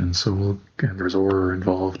sessions, so there was horror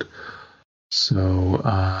involved. So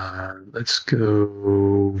let's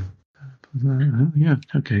go. Yeah,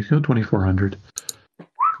 okay, go 2,400.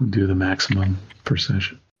 Do the maximum per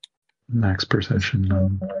session. Max per session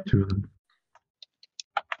on 2 of them.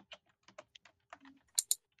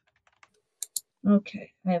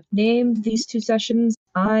 Okay, I have named these 2 sessions.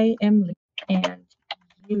 I am Link, and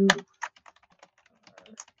you are...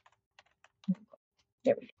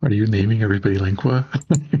 There we go. Are you naming everybody Linkwa?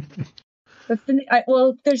 That's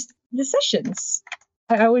there's the sessions.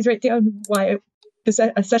 I always write down a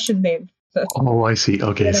session name. So. Oh, I see.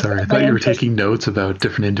 Okay, sorry. I thought you were taking notes about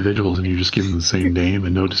different individuals and you just give them the same name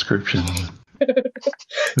and no description.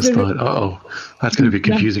 Just thought, that's going to be a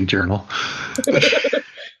confusing journal.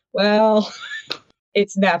 Well,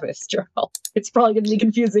 it's Navis journal. It's probably going to be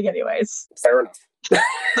confusing anyways. Fair enough.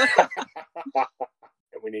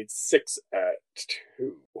 And we need 6 at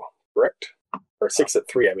 2, correct? Or 6 at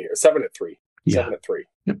 3, I mean, or 7 at 3. Yeah. 7 at 3.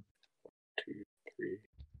 Yep. 2, 3.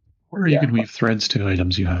 Or you can weave threads to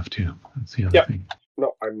items you have to. That's the other thing.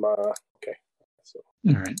 No, I'm okay. So.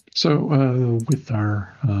 All right. So with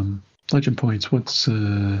our legend points, what's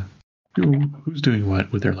who's doing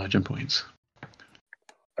what with their legend points?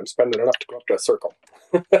 I'm spending enough to go up to a circle.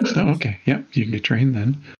 Oh, okay. Yep, you can get trained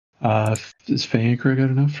then. Is Fayankra got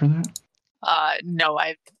enough for that? No,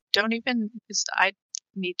 I don't even. I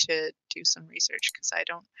need to do some research because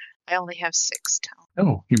I only have 6 talent.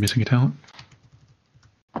 Oh, you're missing a talent?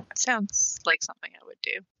 Sounds like something I would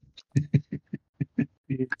do.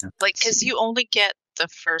 Like, because you only get the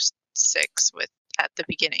first 6 at the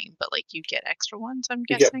beginning, but like you get extra ones, I'm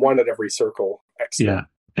guessing. You get 1 at every circle extra. Yeah.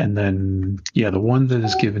 And then the one that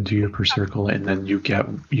is given to you per circle, and then you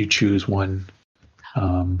choose one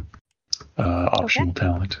optional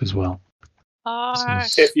talent as well.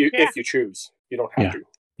 If you choose, you don't have to.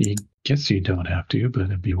 I guess you don't have to, but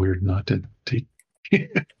it'd be weird not to take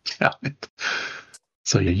talent.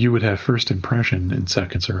 So you would have first impression in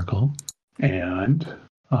second circle, and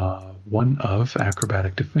 1 of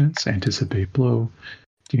acrobatic defense, anticipate blow,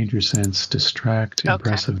 danger sense, distract,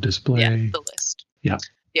 impressive display. Yeah, the list. Yeah.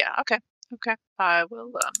 Yeah. Okay. I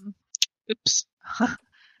will. Oops.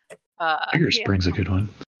 Figure Spring's a good one.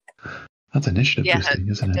 That's initiative boosting,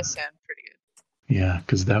 isn't it? That does sound pretty good. Yeah,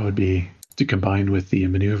 because that would be to combine with the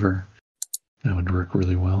maneuver. That would work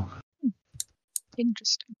really well.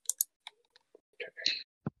 Interesting.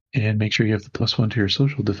 And make sure you have the +1 to your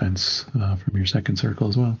social defense from your second circle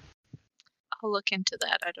as well. I'll look into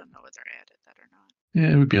that. I don't know whether I added that or not.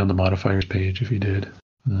 Yeah, it would be on the modifiers page if you did.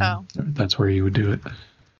 That's where you would do it.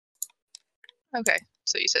 Okay,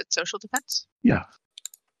 so you said social defense? Yeah.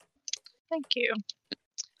 Thank you.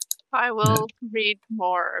 I will read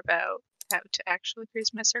more about how to actually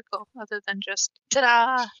increase my circle, other than just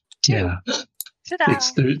ta-da! 2. Yeah. Ta-da!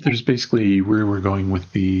 There's basically where we're going with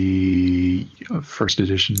the first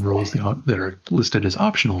edition rules that are listed as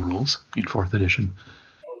optional rules in 4th edition.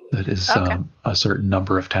 That is a certain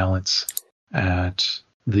number of talents at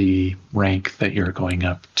the rank that you're going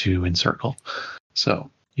up to in circle. So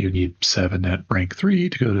you need 7 at rank 3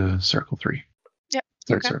 to go to circle 3. Yep.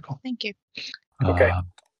 Third circle. Thank you. Okay.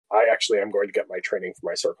 I actually am going to get my training for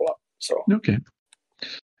my circle up. So okay.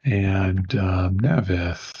 And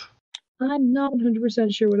Navith. I'm not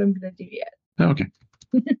 100% sure what I'm going to do yet. Okay.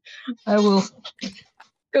 I will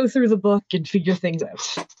go through the book and figure things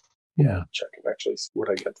out. Yeah. Check and actually see what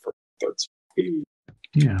I get for third circle.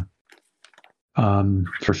 Yeah.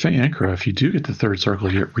 For Fayankra, if you do get the third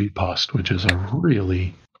circle, you get Repost, which is a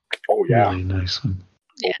really nice one.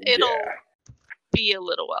 Yeah, it'll be a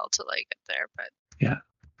little while till I get there, but yeah.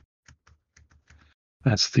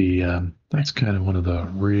 That's that's kind of one of the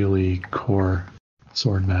really core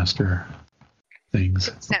Swordmaster things.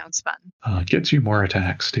 It sounds fun. Gets you more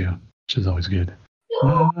attacks too, which is always good.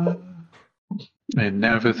 And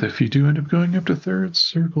Navith, if you do end up going up to third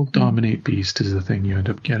circle, Dominate Beast is the thing you end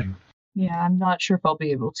up getting. Yeah, I'm not sure if I'll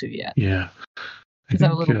be able to yet. Yeah. Because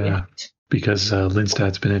I'm a little bit. Because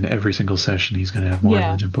Lindstad's been in every single session, he's going to have more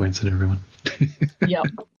legend points than everyone. Yep.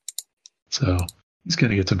 So he's going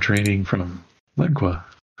to get some training from Lenqua.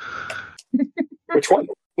 Which one?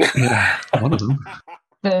 Yeah, one of them.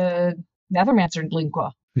 The Nethermancer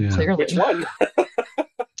Lenqua. Yeah. Clearly. Which one?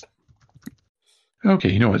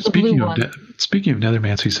 Okay, you know what? Speaking of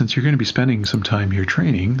Nethermancy, since you're going to be spending some time here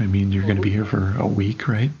training, I mean, you're going to be here for a week,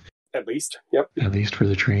 right? At least, yep. At least for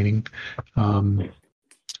the training.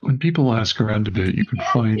 When people ask around a bit, you can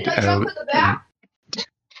find out.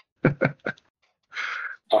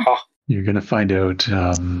 You're going to find out.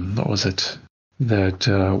 What was it? That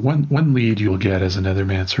one lead you'll get as a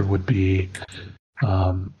Nethermancer would be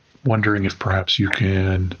wondering if perhaps you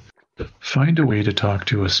can find a way to talk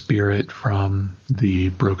to a spirit from the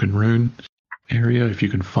Broken Rune area. If you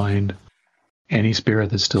can find any spirit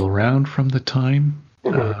that's still around from the time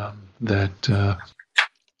that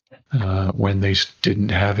when they didn't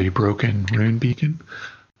have a broken rune beacon,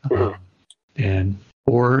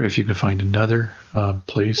 or if you can find another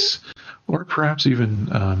place, or perhaps even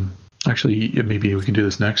actually maybe we can do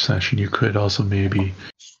this next session. You could also maybe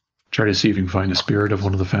try to see if you can find a spirit of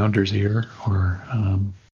one of the founders here, or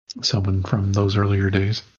someone from those earlier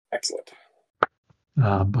days. Excellent.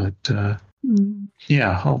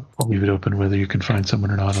 Yeah, I'll leave it open whether you can find someone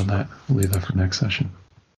or not on that. We'll leave that for next session.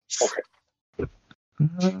 Okay.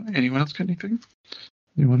 Anyone else got anything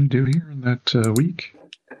you want to do here in that week?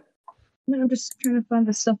 I'm just trying to find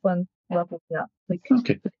the stuff on level up, like more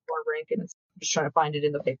rank, and I'm just trying to find it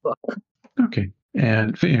in the big book. Okay.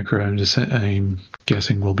 And Fayankra, I'm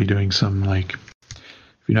guessing we'll be doing some, like,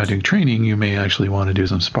 if you're not doing training, you may actually want to do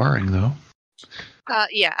some sparring, though.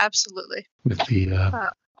 Yeah, absolutely. With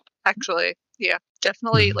the actually, yeah,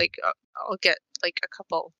 definitely. Like, I'll get like a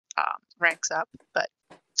couple ranks up, but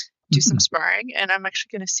do some sparring, and I'm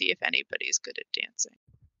actually going to see if anybody's good at dancing.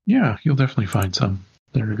 Yeah, you'll definitely find some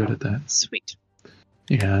that are good at that. Sweet.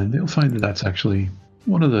 Yeah, and they'll find that that's actually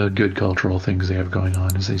one of the good cultural things they have going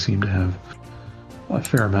on, is they seem to have a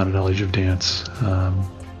fair amount of knowledge of dance.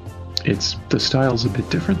 The style's a bit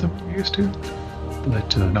different than what we're used to,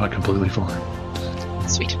 but not completely foreign.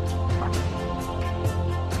 Sweet.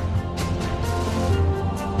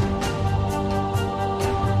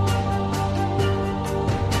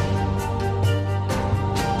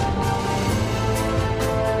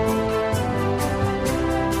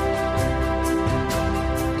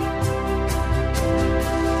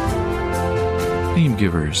 Name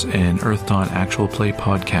Givers, an Earth Dawn actual play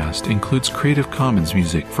podcast, includes Creative Commons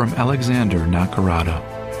music from Alexander Nakarada.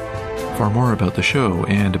 For more about the show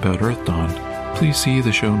and about Earth Dawn, please see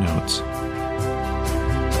the show notes.